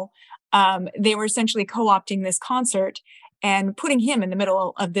 They were essentially co-opting this concert and putting him in the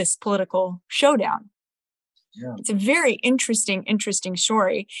middle of this political showdown. Yeah. It's a very interesting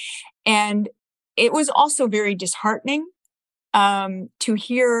story. And it was also very disheartening to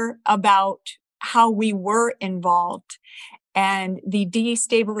hear about how we were involved and the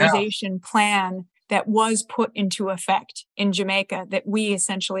destabilization plan that was put into effect in Jamaica that we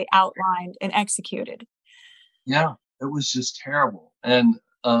essentially outlined and executed. Yeah, it was just terrible. And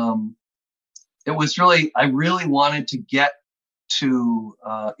it was I really wanted to get to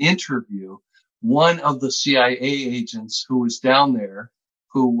interview one of the CIA agents who was down there,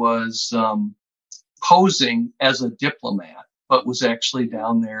 who was posing as a diplomat, but was actually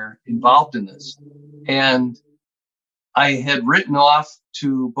down there involved in this. And I had written off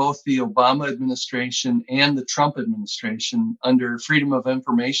to both the Obama administration and the Trump administration under Freedom of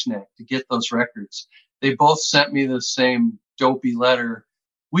Information Act to get those records. They both sent me the same dopey letter.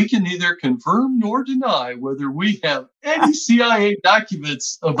 We can neither confirm nor deny whether we have any CIA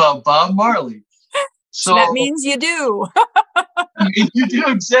documents about Bob Marley. So that means you do. You do,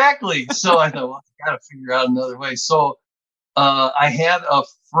 exactly. So I thought, well, I got to figure out another way. So I had a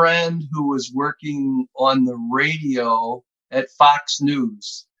friend who was working on the radio at Fox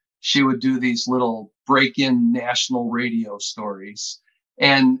News. She would do these little break-in national radio stories.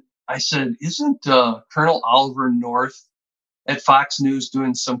 And I said, isn't Colonel Oliver North at Fox News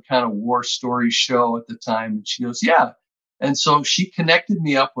doing some kind of war story show at the time? And she goes, yeah. And so she connected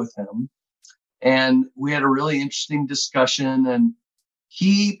me up with him. And we had a really interesting discussion, and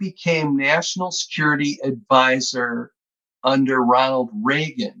he became national security advisor under Ronald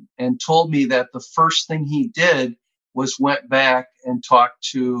Reagan, and told me that the first thing he did was went back and talked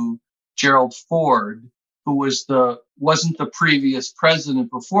to Gerald Ford, who wasn't the previous president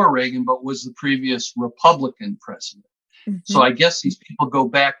before Reagan, but was the previous Republican president. So I guess these people go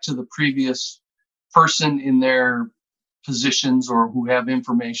back to the previous person in their positions or who have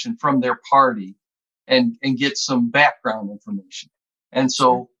information from their party and get some background information. And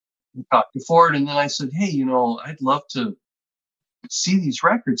so we talked to Ford, and then I said, hey, I'd love to see these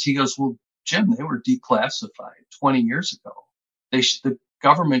records. He goes, well, Jim, they were declassified 20 years ago. The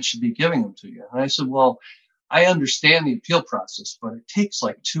government should be giving them to you. And I said, well, I understand the appeal process, but it takes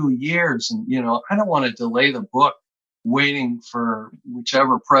like 2 years. And, I don't want to delay the book waiting for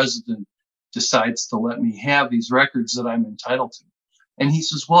whichever president decides to let me have these records that I'm entitled to. And he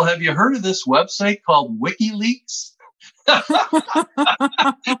says, well, have you heard of this website called WikiLeaks?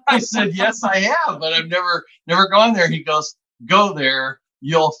 I said, yes, I have, but I've never gone there. He goes, go there,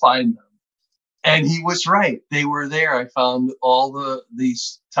 you'll find them. And he was right. They were there. I found all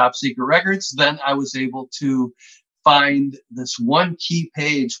these top secret records. Then I was able to find this one key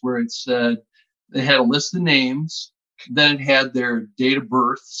page where it said they had a list of names. Then it had their date of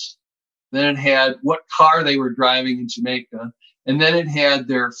births. Then it had what car they were driving in Jamaica. And then it had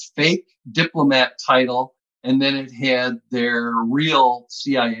their fake diplomat title. And then it had their real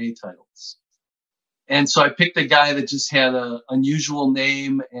CIA titles. And so I picked a guy that just had an unusual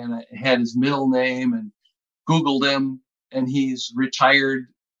name, and it had his middle name, and Googled him, and he's retired,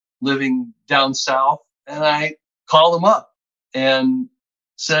 living down south. And I called him up and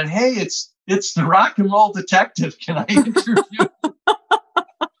said, hey, it's the rock and roll detective. Can I interview you?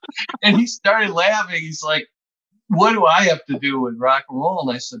 And he started laughing. He's like, what do I have to do with rock and roll?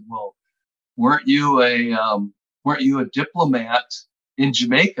 And I said, well, weren't you a diplomat in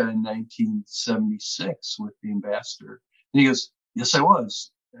Jamaica in 1976 with the ambassador? And he goes, yes, I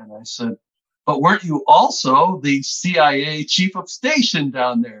was. And I said, but weren't you also the CIA chief of station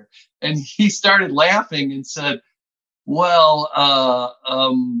down there? And he started laughing and said, well,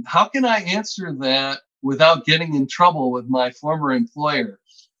 how can I answer that without getting in trouble with my former employer?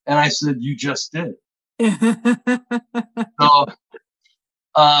 And I said, you just did. So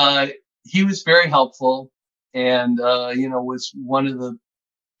he was very helpful, and was one of the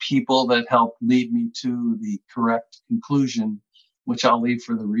people that helped lead me to the correct conclusion, which I'll leave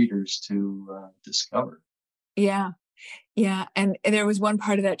for the readers to discover. Yeah. And there was one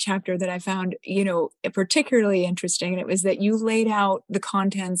part of that chapter that I found, particularly interesting. And it was that you laid out the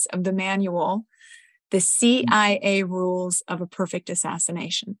contents of the manual, the CIA rules of a perfect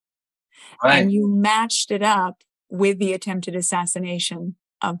assassination. Right. And you matched it up with the attempted assassination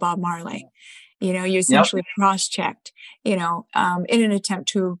of Bob Marley. You essentially cross-checked, in an attempt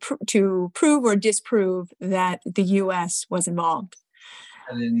to prove or disprove that the U.S. was involved.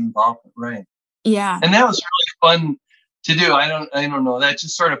 And an involvement, right? Yeah. And that was really fun to do. I don't know. That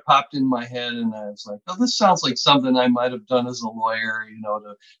just sort of popped in my head, and I was like, oh, this sounds like something I might have done as a lawyer,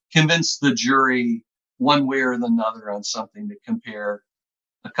 to convince the jury one way or another on something, to compare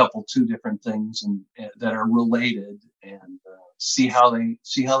two different things and that are related, and see how they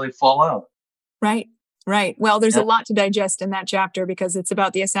fall out. Right. Well, there's a lot to digest in that chapter, because it's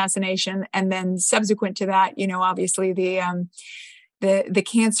about the assassination, and then subsequent to that, obviously the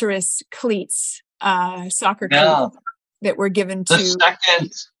cancerous cleats, soccer cleats that were given to the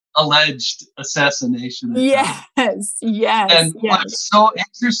second alleged assassination. Yes. And what's so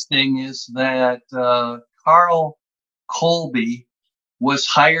interesting is that Carl Colby was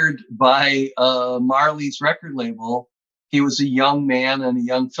hired by Marley's record label. He was a young man and a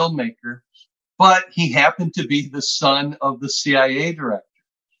young filmmaker, but he happened to be the son of the CIA director.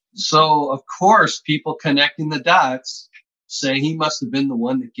 So, of course, people connecting the dots say he must have been the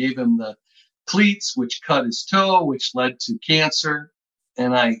one that gave him the cleats, which cut his toe, which led to cancer.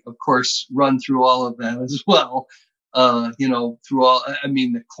 And I, of course, run through all of that as well. The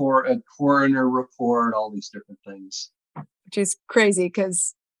coroner report, all these different things. Which is crazy,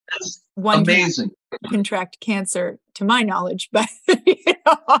 because one amazing can contract cancer, to my knowledge, but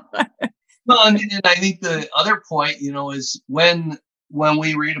Well, and I think the other point, is when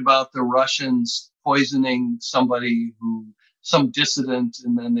we read about the Russians poisoning some dissident,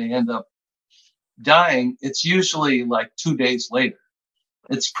 and then they end up dying, it's usually like 2 days later.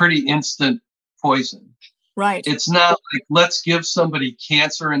 It's pretty instant poison. Right. It's not like, let's give somebody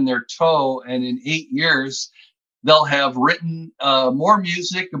cancer in their toe, and in 8 years, they'll have written more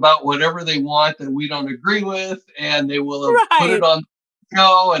music about whatever they want that we don't agree with, and they will have put it on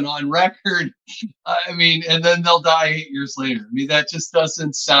go and on record. I mean, and then they'll die 8 years later. I mean, that just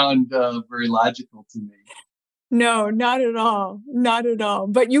doesn't sound very logical to me. No, not at all. Not at all.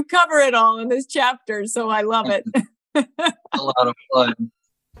 But you cover it all in this chapter, so I love it. A lot of fun.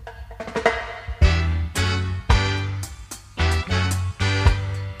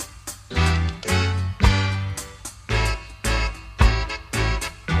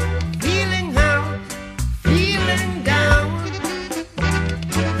 Feeling out, feeling down.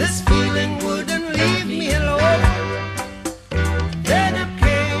 This feeling wouldn't leave me alone. Then it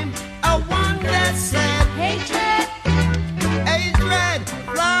came a one that said, hatred, hatred,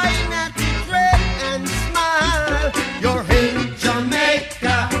 flying at the dread and smile. You're in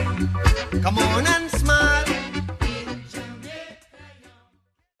Jamaica. Come on and smile. In Jamaica.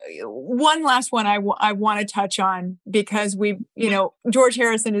 One last one I want to touch on, because George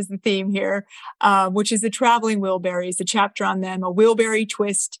Harrison is the theme here, which is the Traveling Wilburys, the chapter on them, a Wilbury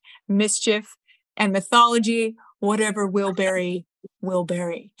twist, mischief, and mythology, whatever Wilbury will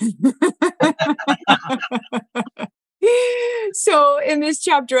bury. So in this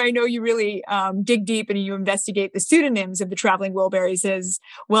chapter, I know you really dig deep and you investigate the pseudonyms of the Traveling Wilburys, as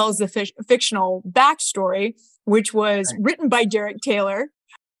well as the fictional backstory, which was written by Derek Taylor.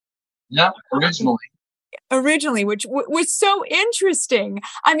 Yeah, originally, Which was so interesting.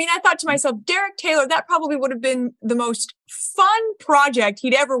 I mean, I thought to myself, Derek Taylor, that probably would have been the most fun project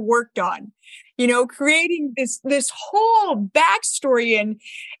he'd ever worked on. Creating this whole backstory and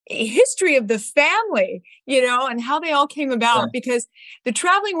history of the family, and how they all came about. Yeah. Because the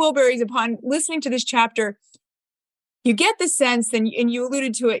Traveling Wilburys, upon listening to this chapter, you get the sense, and you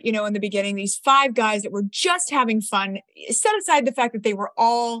alluded to it, in the beginning, these 5 guys that were just having fun. Set aside the fact that they were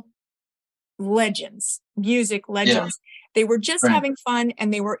all legends, music legends. Yeah. They were just having fun,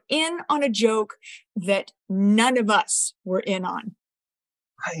 and they were in on a joke that none of us were in on.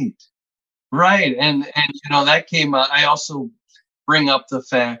 Right. And that came out. I also bring up the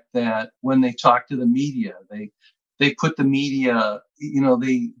fact that when they talk to the media, they put the media,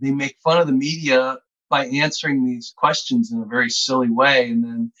 they make fun of the media by answering these questions in a very silly way. And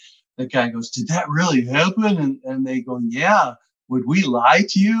then the guy goes, "Did that really happen?" And they go, "Yeah. Would we lie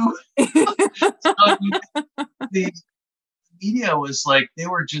to you?" So, the media was like, they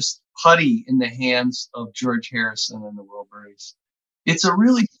were just putty in the hands of George Harrison and the Wilburys. It's a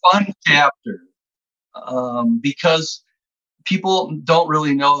really fun chapter because people don't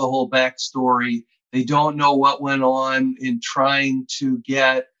really know the whole backstory. They don't know what went on in trying to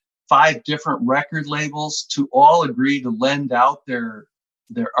get 5 different record labels to all agree to lend out their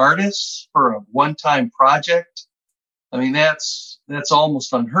artists for a one-time project. I mean, that's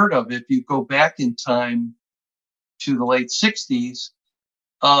almost unheard of. If you go back in time to the late 60s,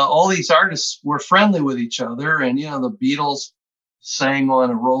 all these artists were friendly with each other. And, the Beatles sang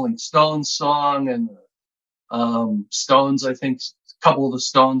on a Rolling Stones song, and Stones, I think a couple of the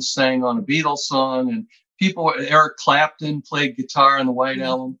Stones sang on a Beatles song, and Eric Clapton played guitar on the White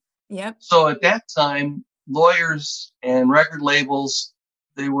Album. Yep. So at that time, lawyers and record labels,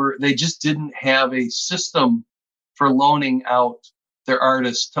 they just didn't have a system for loaning out their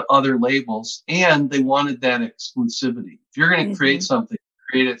artists to other labels, and they wanted that exclusivity. If you're going to create something,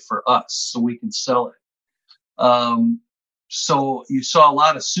 create it for us so we can sell it. So you saw a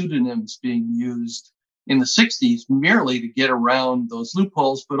lot of pseudonyms being used in the 60s merely to get around those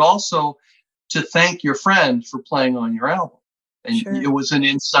loopholes, but also to thank your friend for playing on your album. And It was an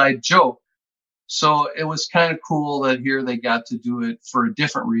inside joke. So it was kind of cool that here they got to do it for a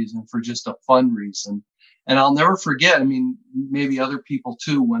different reason, for just a fun reason. And I'll never forget, I mean, maybe other people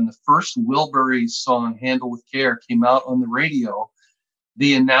too, when the first Wilburys song, Handle with Care, came out on the radio,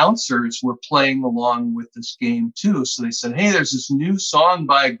 the announcers were playing along with this game too. So they said, "Hey, there's this new song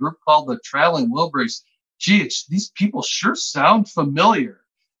by a group called the Traveling Wilburys. Gee, these people sure sound familiar."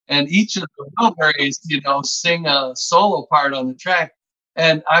 And each of the Wilburys, sing a solo part on the track.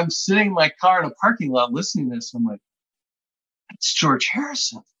 And I'm sitting in my car in a parking lot listening to this. I'm like, "It's George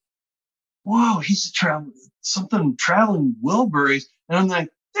Harrison. Whoa, he's Traveling Wilburys." And I'm like,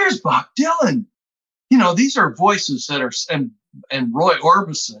 "There's Bob Dylan." These are voices that are, and Roy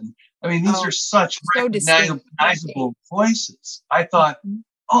Orbison. I mean, these are such recognizable voices. I thought,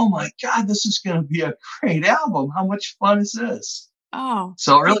 oh my God, this is going to be a great album. How much fun is this? Oh,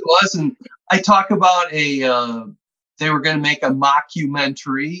 so it really was. And I talk about they were going to make a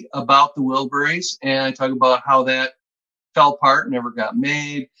mockumentary about the Wilburys, and I talk about how that fell apart, never got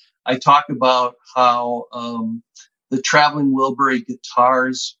made. I talk about how the Traveling Wilbury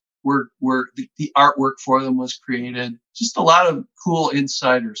guitars were the artwork for them was created. Just a lot of cool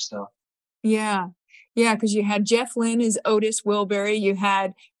insider stuff. Yeah. Yeah, because you had Jeff Lynne as Otis Wilbury. You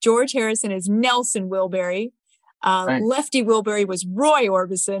had George Harrison as Nelson Wilbury. Right. Lefty Wilbury was Roy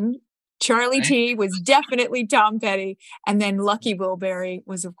Orbison. Charlie Right. T was definitely Tom Petty. And then Lucky Wilbury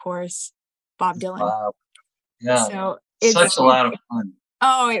was, of course, Bob Dylan. Wow. Yeah. So Such a lot of fun.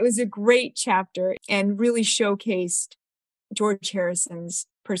 Oh, it was a great chapter and really showcased George Harrison's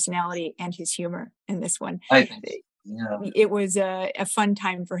personality and his humor in this one. I think. Yeah. It was a fun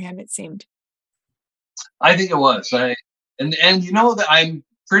time for him, it seemed. I think it was. And you know that I'm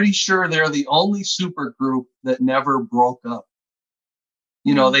pretty sure they're the only super group that never broke up.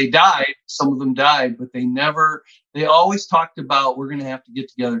 You know, they died, some of them died, but they always talked about, we're going to have to get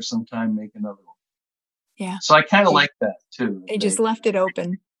together sometime and make another one. Yeah. So I kind of like that too. They just left it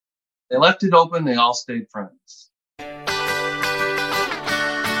open. They left it open. They all stayed friends.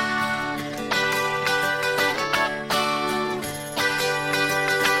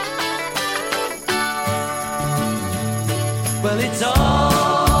 Well, it's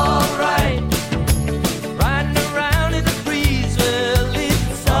all right, riding around in the breeze. Well,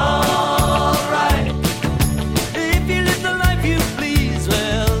 it's all right, if you live the life you please.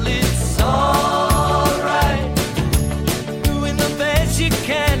 Well, it's all right, doing the best you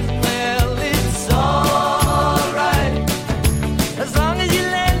can. Well, it's all right, as long as you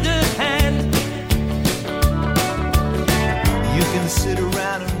lend a hand. You can sit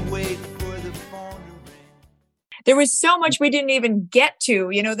around and wait for the phone to ring. There was so much we didn't even get to,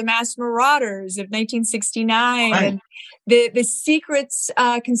 you know, the Masked Marauders of 1969 Right. and the secrets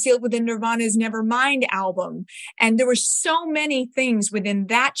concealed within Nirvana's Nevermind album. And there were so many things within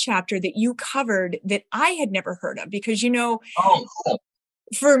that chapter that you covered that I had never heard of because, you know, Oh, cool.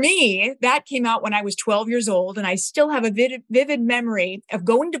 for me, that came out when I was 12 years old, and I still have a vivid memory of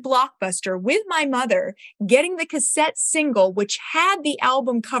going to Blockbuster with my mother, getting the cassette single, which had the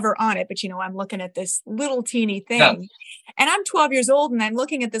album cover on it. But, you know, I'm looking at this little teeny thing, Yeah. and I'm 12 years old, and I'm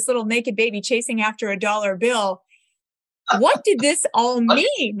looking at this little naked baby chasing after a dollar bill. What did this all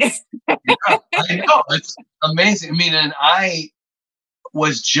mean? Yeah, I know. It's amazing. I mean, and I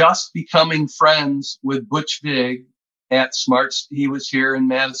was just becoming friends with Butch Vig at Smart. He was here in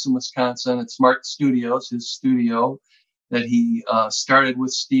Madison, Wisconsin at Smart Studios, his studio that he started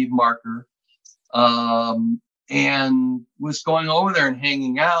with Steve Marker, and was going over there and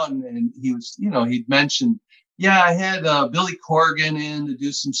hanging out. And he was, you know, he'd mentioned, yeah, I had Billy Corgan in to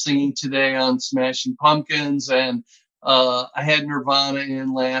do some singing today on Smashing Pumpkins, and I had Nirvana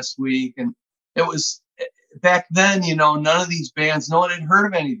in last week. And it was back then, you know, none of these bands, no one had heard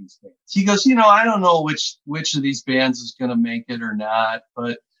of any of these bands. He goes, you know, I don't know which of these bands is going to make it or not,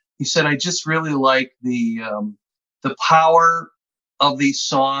 but he said, I just really like the power of these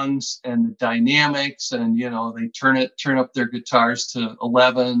songs and the dynamics, and you know, they turn up their guitars to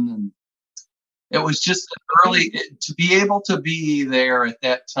 11, and it was just to be able to be there at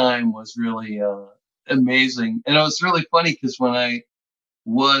that time was really amazing. And it was really funny because when I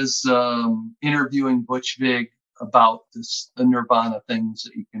was interviewing Butch Vig about the Nirvana things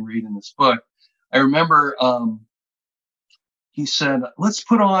that you can read in this book, I remember he said, let's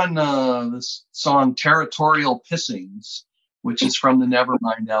put on this song Territorial Pissings, which is from the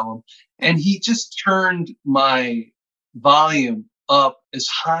Nevermind album. And he just turned my volume up as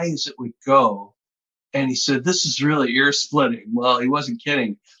high as it would go. And he said, this is really ear splitting. Well, he wasn't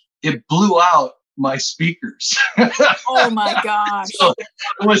kidding. It blew out my speakers. Oh my gosh. So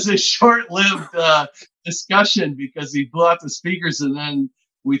it was a short-lived discussion because he blew out the speakers, and then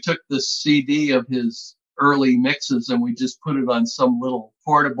we took the CD of his early mixes and we just put it on some little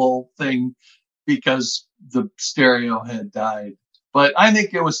portable thing because the stereo had died. But I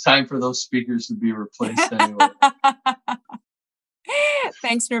think it was time for those speakers to be replaced anyway.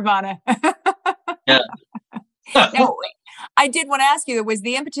 Thanks, Nirvana. Yeah. Now, I did want to ask you, was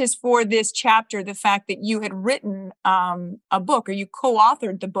the impetus for this chapter the fact that you had written a book, or you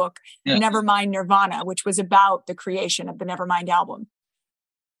co-authored the book, Yeah. Nevermind Nirvana, which was about the creation of the Nevermind album?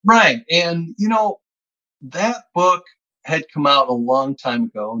 Right. And, you know, that book had come out a long time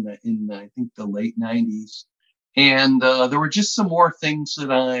ago in I think the late 90s. And there were just some more things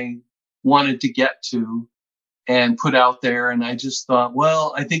that I wanted to get to and put out there. And I just thought,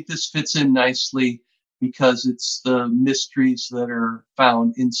 well, I think this fits in nicely because it's the mysteries that are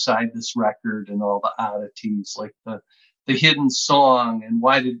found inside this record and all the oddities, like the hidden song, and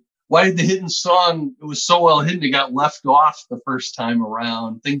why did the hidden song, it was so well hidden, it got left off the first time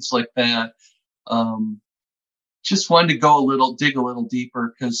around, things like that. Just wanted to dig a little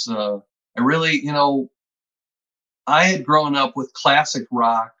deeper because I really, you know, I had grown up with classic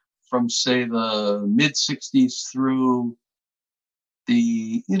rock from, say, the mid 60s through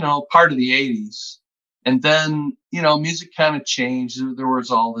the, you know, part of the 80s. And then, music kind of changed. There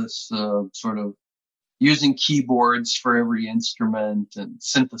was all this sort of using keyboards for every instrument and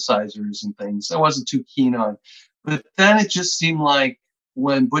synthesizers and things I wasn't too keen on. But then it just seemed like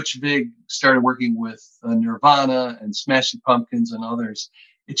when Butch Vig started working with Nirvana and Smashing Pumpkins and others,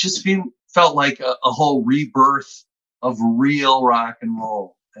 it just felt like a whole rebirth of real rock and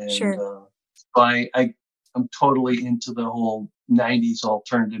roll. And Sure. So I'm totally into the whole 90s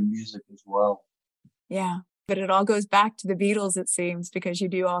alternative music as well. Yeah. But it all goes back to the Beatles, it seems, because you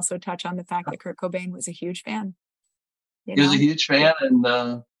do also touch on the fact that Kurt Cobain was a huge fan. He was a huge fan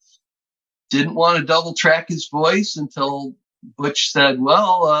and didn't want to double track his voice until Butch said,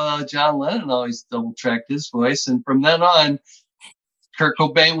 well, John Lennon always double tracked his voice. And from then on, Kurt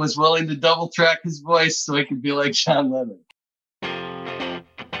Cobain was willing to double track his voice so he could be like John Lennon.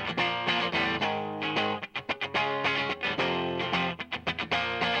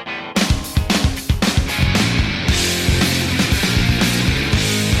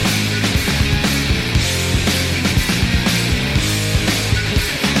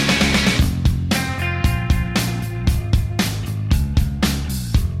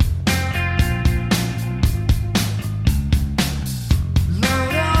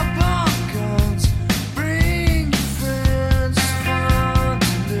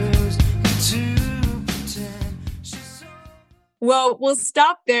 Well, we'll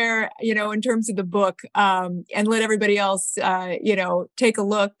stop there, in terms of the book, and let everybody else, take a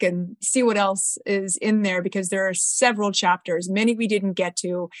look and see what else is in there, because there are several chapters, many we didn't get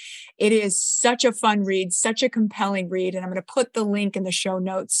to. It is such a fun read, such a compelling read, and I'm going to put the link in the show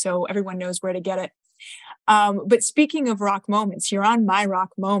notes so everyone knows where to get it. But speaking of rock moments, you're on my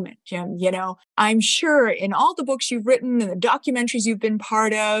rock moment, Jim. I'm sure in all the books you've written and the documentaries you've been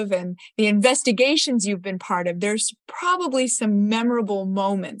part of and the investigations you've been part of, there's probably some memorable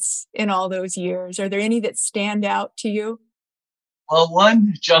moments in all those years. Are there any that stand out to you? Well,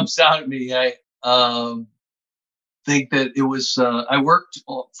 one jumps out at me. I think that it was, I worked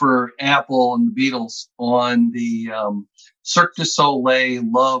for Apple and the Beatles on the Cirque du Soleil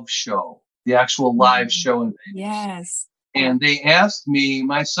Love Show. The actual live show in Vegas. Yes. And they asked me,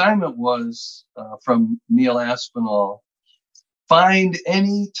 my assignment was from Neil Aspinall, find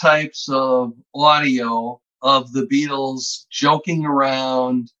any types of audio of the Beatles joking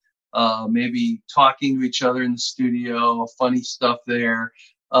around, maybe talking to each other in the studio, funny stuff there,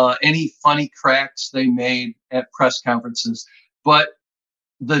 any funny cracks they made at press conferences. But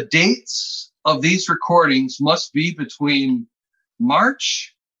the dates of these recordings must be between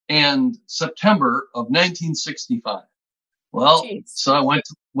March and September of 1965. Well, so I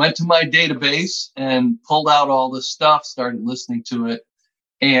went to my database and pulled out all this stuff, started listening to it,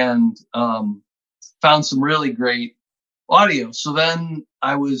 and found some really great audio. So then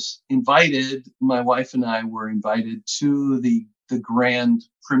I was invited, my wife and I were invited to the grand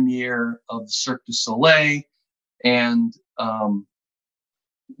premiere of the Cirque du Soleil, and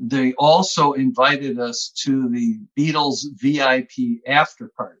they also invited us to the Beatles VIP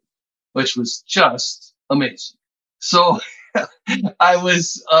after party, which was just amazing. So I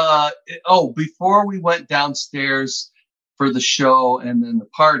was, before we went downstairs for the show and then the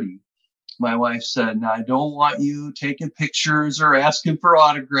party, my wife said, "Now I don't want you taking pictures or asking for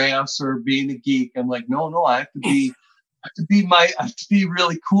autographs or being a geek." I'm like, no, I have to be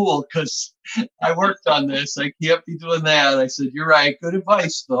really cool because I worked on this. I can't be doing that. I said, "You're right. Good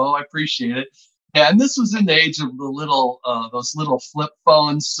advice, though. I appreciate it." And this was in the age of the those little flip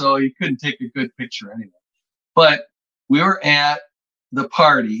phones, so you couldn't take a good picture anyway. But we were at the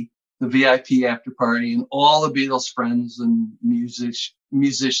party, the VIP after party, and all the Beatles friends and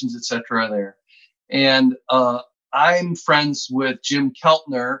musicians, etc. are there. And I'm friends with Jim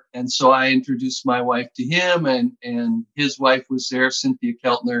Keltner, and so I introduced my wife to him, and his wife was there, Cynthia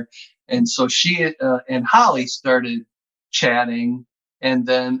Keltner, and so she and Holly started chatting, and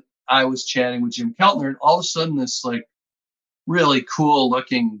then I was chatting with Jim Keltner, and all of a sudden this like really cool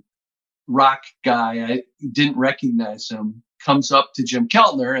looking rock guy, I didn't recognize him, comes up to Jim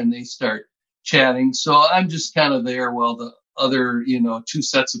Keltner, and they start chatting. So I'm just kind of there while the other, two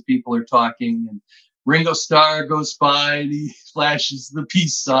sets of people are talking, and Ringo Starr goes by and he flashes the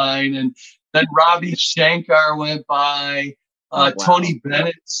peace sign, and then Ravi Shankar went by. Wow. Tony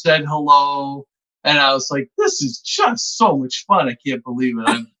Bennett said hello, and I was like, "This is just so much fun! I can't believe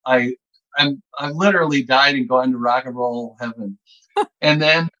it! I've literally died and gone to rock and roll heaven." And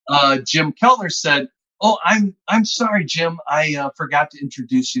then Jim Keltner said, "Oh, I'm sorry, Jim. I forgot to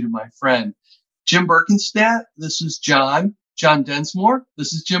introduce you to my friend, Jim Berkenstadt. This is John Densmore.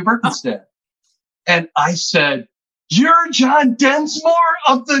 This is Jim Berkenstadt." And I said, "You're John Densmore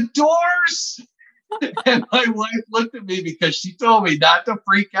of the Doors?" And my wife looked at me because she told me not to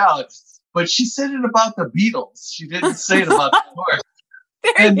freak out. But she said it about the Beatles. She didn't say it about the horse.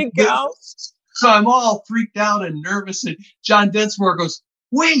 There you go. So I'm all freaked out and nervous. And John Densmore goes,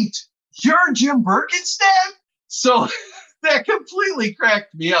 "Wait, you're Jim Berkenstadt?" So that completely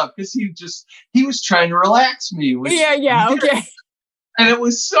cracked me up because he was trying to relax me. Yeah, okay. And it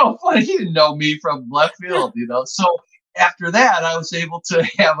was so funny. He didn't know me from left field, So after that, I was able to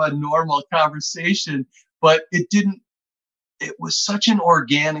have a normal conversation, but it was such an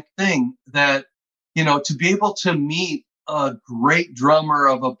organic thing that, to be able to meet a great drummer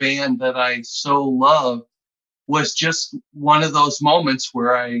of a band that I so love was just one of those moments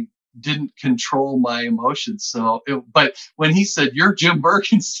where I didn't control my emotions. But when he said, "You're Jim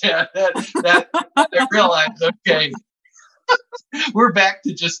Berkenstadt," that I realized, okay, we're back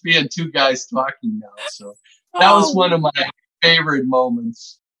to just being two guys talking now. So that was one of my favorite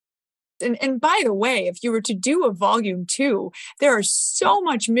moments. And by the way, if you were to do a volume 2, there is so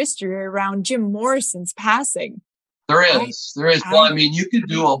much mystery around Jim Morrison's passing. There is. Well, I mean, you could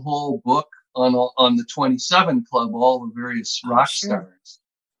do a whole book on the 27 Club, all the various rock stars,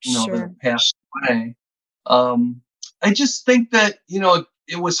 that have passed away. I just think that,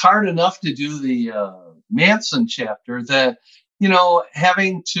 it was hard enough to do the Manson chapter that,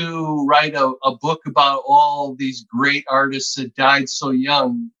 having to write a book about all these great artists that died so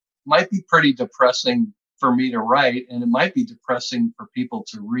young might be pretty depressing for me to write, and it might be depressing for people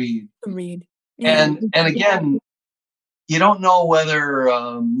to read. Yeah. And again, you don't know whether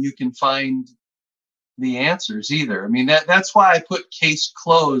you can find the answers either. I mean, that's why I put case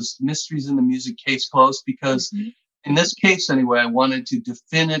closed, Mysteries in the Music case closed, because in this case anyway, I wanted to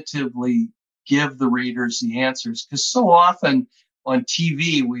definitively give the readers the answers, because so often on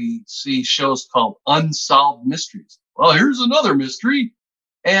TV we see shows called Unsolved Mysteries. Well, here's another mystery.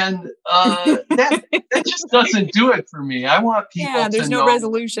 And that just doesn't do it for me. I want people to know. Yeah, there's no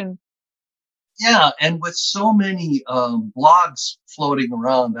resolution. Yeah, and with so many blogs floating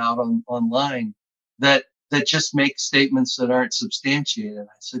around out online that just make statements that aren't substantiated,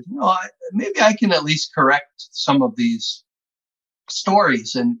 I said, maybe I can at least correct some of these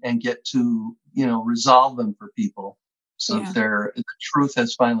stories and get to resolve them for people, so that the truth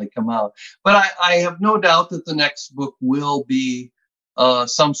has finally come out. But I have no doubt that the next book will be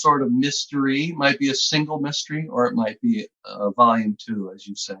some sort of mystery. Might be a single mystery, or it might be a volume 2, as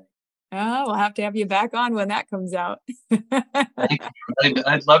you say. Oh, we'll have to have you back on when that comes out. Thank you.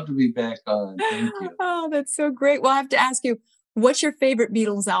 I'd love to be back on. Thank you. Oh, that's so great. Well, I have to ask you, what's your favorite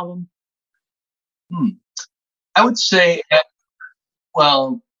Beatles album? I would say,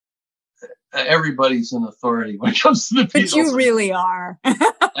 everybody's an authority when it comes to the Beatles. But you really are.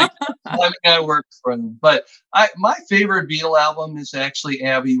 I work for them. But my favorite Beatle album is actually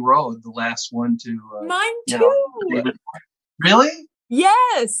Abbey Road, the last one to. Mine too. Really?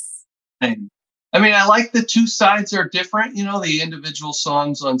 Yes. I mean, I like the two sides are different. The individual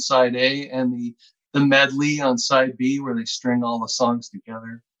songs on side A and the medley on side B, where they string all the songs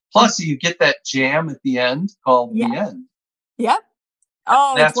together. Plus, you get that jam at the end called The End. Yep.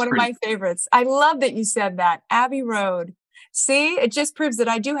 Oh, it's one of my favorites. I love that you said that. Abbey Road. See, it just proves that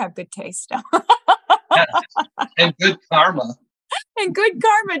I do have good taste. Yes. And good karma. And good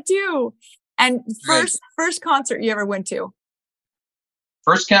karma, too. And first concert you ever went to?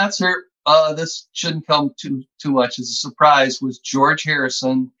 First concert, this shouldn't come too much as a surprise, was George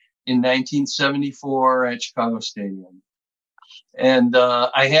Harrison in 1974 at Chicago Stadium. And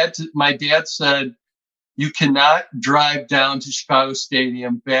my dad said, "You cannot drive down to Chicago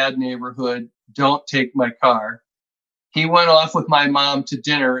Stadium, bad neighborhood, don't take my car." He went off with my mom to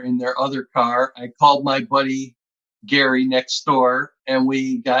dinner in their other car. I called my buddy Gary next door, and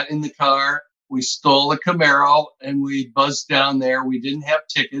we got in the car. We stole a Camaro and we buzzed down there. We didn't have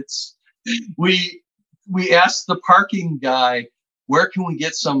tickets. We asked the parking guy, "Where can we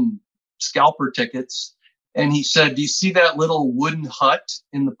get some scalper tickets?" And he said, "Do you see that little wooden hut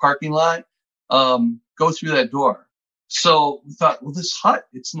in the parking lot? Go through that door." So we thought, well, this hut,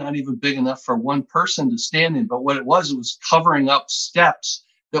 it's not even big enough for one person to stand in. But what it was covering up steps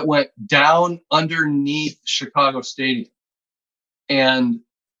that went down underneath Chicago Stadium. And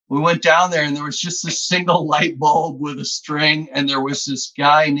we went down there and there was just a single light bulb with a string. And there was this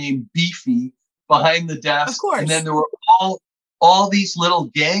guy named Beefy behind the desk. Of course. And then there were all these little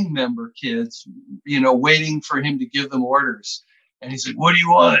gang member kids, waiting for him to give them orders. And he said, "What do you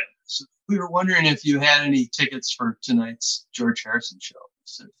want?" So we were wondering if you had any tickets for tonight's George Harrison show. He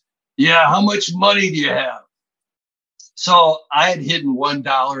said, "Yeah, how much money do you have?" So I had hidden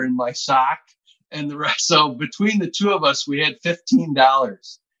 $1 in my sock and the rest. So between the two of us, we had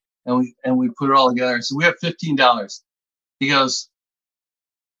 $15. and we put it all together. So we have $15. He goes,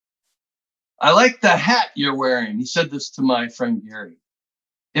 I like the hat you're wearing. He said this to my friend Gary.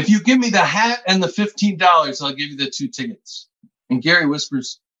 If you give me the hat and the $15, I'll give you the 2 tickets. And Gary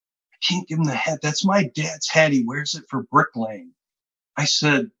whispers, I can't give him the hat. That's my dad's hat. He wears it for bricklaying. I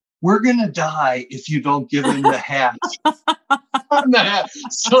said, we're going to die if you don't give him the hat.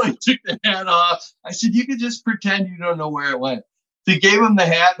 So he took the hat off. I said, you can just pretend you don't know where it went. So he gave him the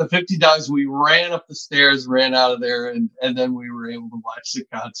hat, the $50. We ran up the stairs, ran out of there, and then we were able to watch the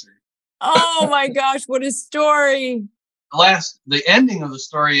concert. Oh my gosh, what a story. The ending of the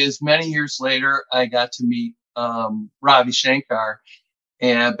story is many years later, I got to meet Ravi Shankar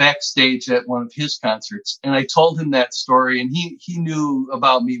backstage at one of his concerts. And I told him that story, and he knew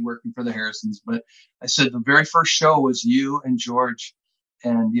about me working for the Harrisons. But I said, the very first show was you and George.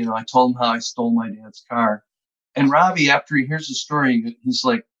 And, I told him how I stole my dad's car. And Ravi, after he hears the story, he's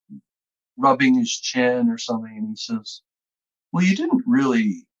like rubbing his chin or something. And he says, well, you didn't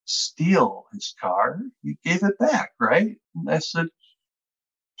really steal his car. You gave it back, right? And I said,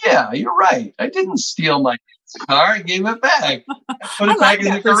 yeah, you're right. I didn't steal my car. I gave it back. I put it back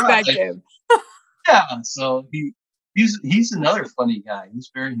in the garage. Yeah. So he's another funny guy. He's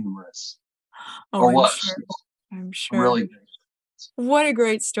very humorous. Oh, or was. I'm sure. Really big. What a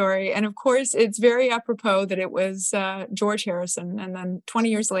great story. And of course, it's very apropos that it was George Harrison. And then 20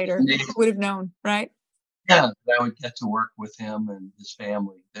 years later, who would have known, right? Yeah, I would get to work with him and his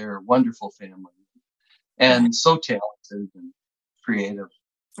family. They're a wonderful family and so talented and creative.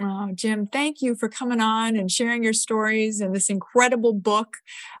 Oh, Jim, thank you for coming on and sharing your stories and this incredible book.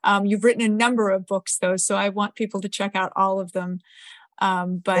 You've written a number of books, though, so I want people to check out all of them.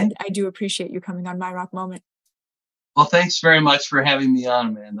 But I do appreciate you coming on My Rock Moment. Well, thanks very much for having me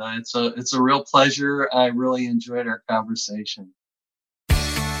on, Amanda. It's a real pleasure. I really enjoyed our conversation.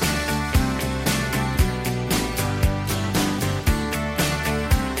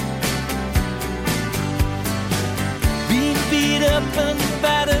 Beat up and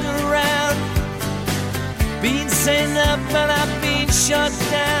battered around, been sent up and I've been shut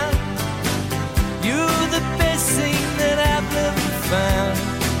down. You're the best thing that I've ever found.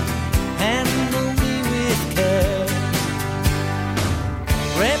 Handle me with care.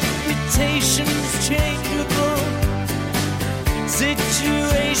 Reputation's changeable,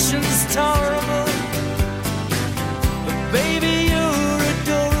 situation's tolerable, but baby you're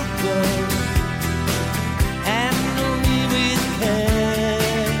adorable.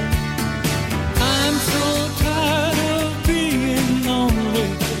 I'm so tired of being lonely.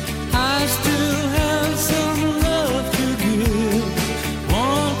 I still have some love to give.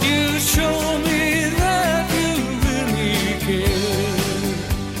 Won't you show me that you really care?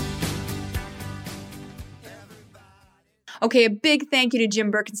 Okay, a big thank you to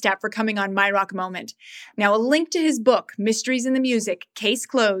Jim Berkenstadt for coming on My Rock Moment. Now, a link to his book, Mysteries in the Music, Case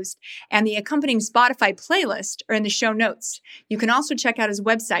Closed, and the accompanying Spotify playlist are in the show notes. You can also check out his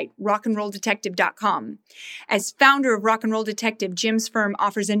website, rockandrolldetective.com. As founder of Rock and Roll Detective, Jim's firm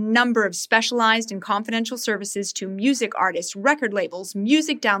offers a number of specialized and confidential services to music artists, record labels,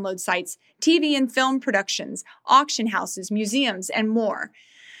 music download sites, TV and film productions, auction houses, museums, and more.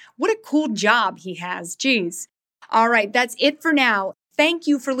 What a cool job he has. Geez. All right, that's it for now. Thank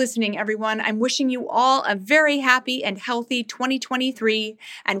you for listening, everyone. I'm wishing you all a very happy and healthy 2023,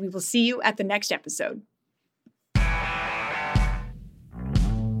 and we will see you at the next episode.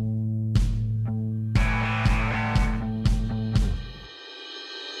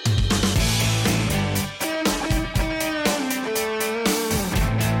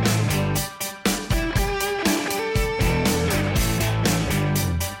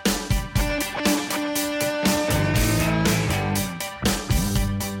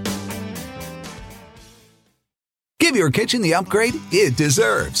 Give your kitchen the upgrade it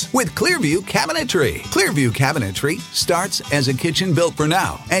deserves with Clearview Cabinetry. Clearview Cabinetry starts as a kitchen built for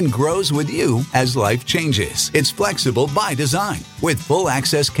now and grows with you as life changes. It's flexible by design with full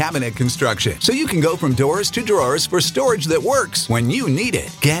access cabinet construction, so you can go from doors to drawers for storage that works when you need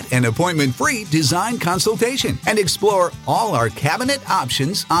it. Get an appointment-free design consultation and explore all our cabinet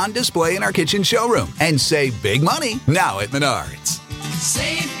options on display in our kitchen showroom and save big money now at Menards.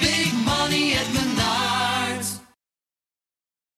 Save big money at Menards.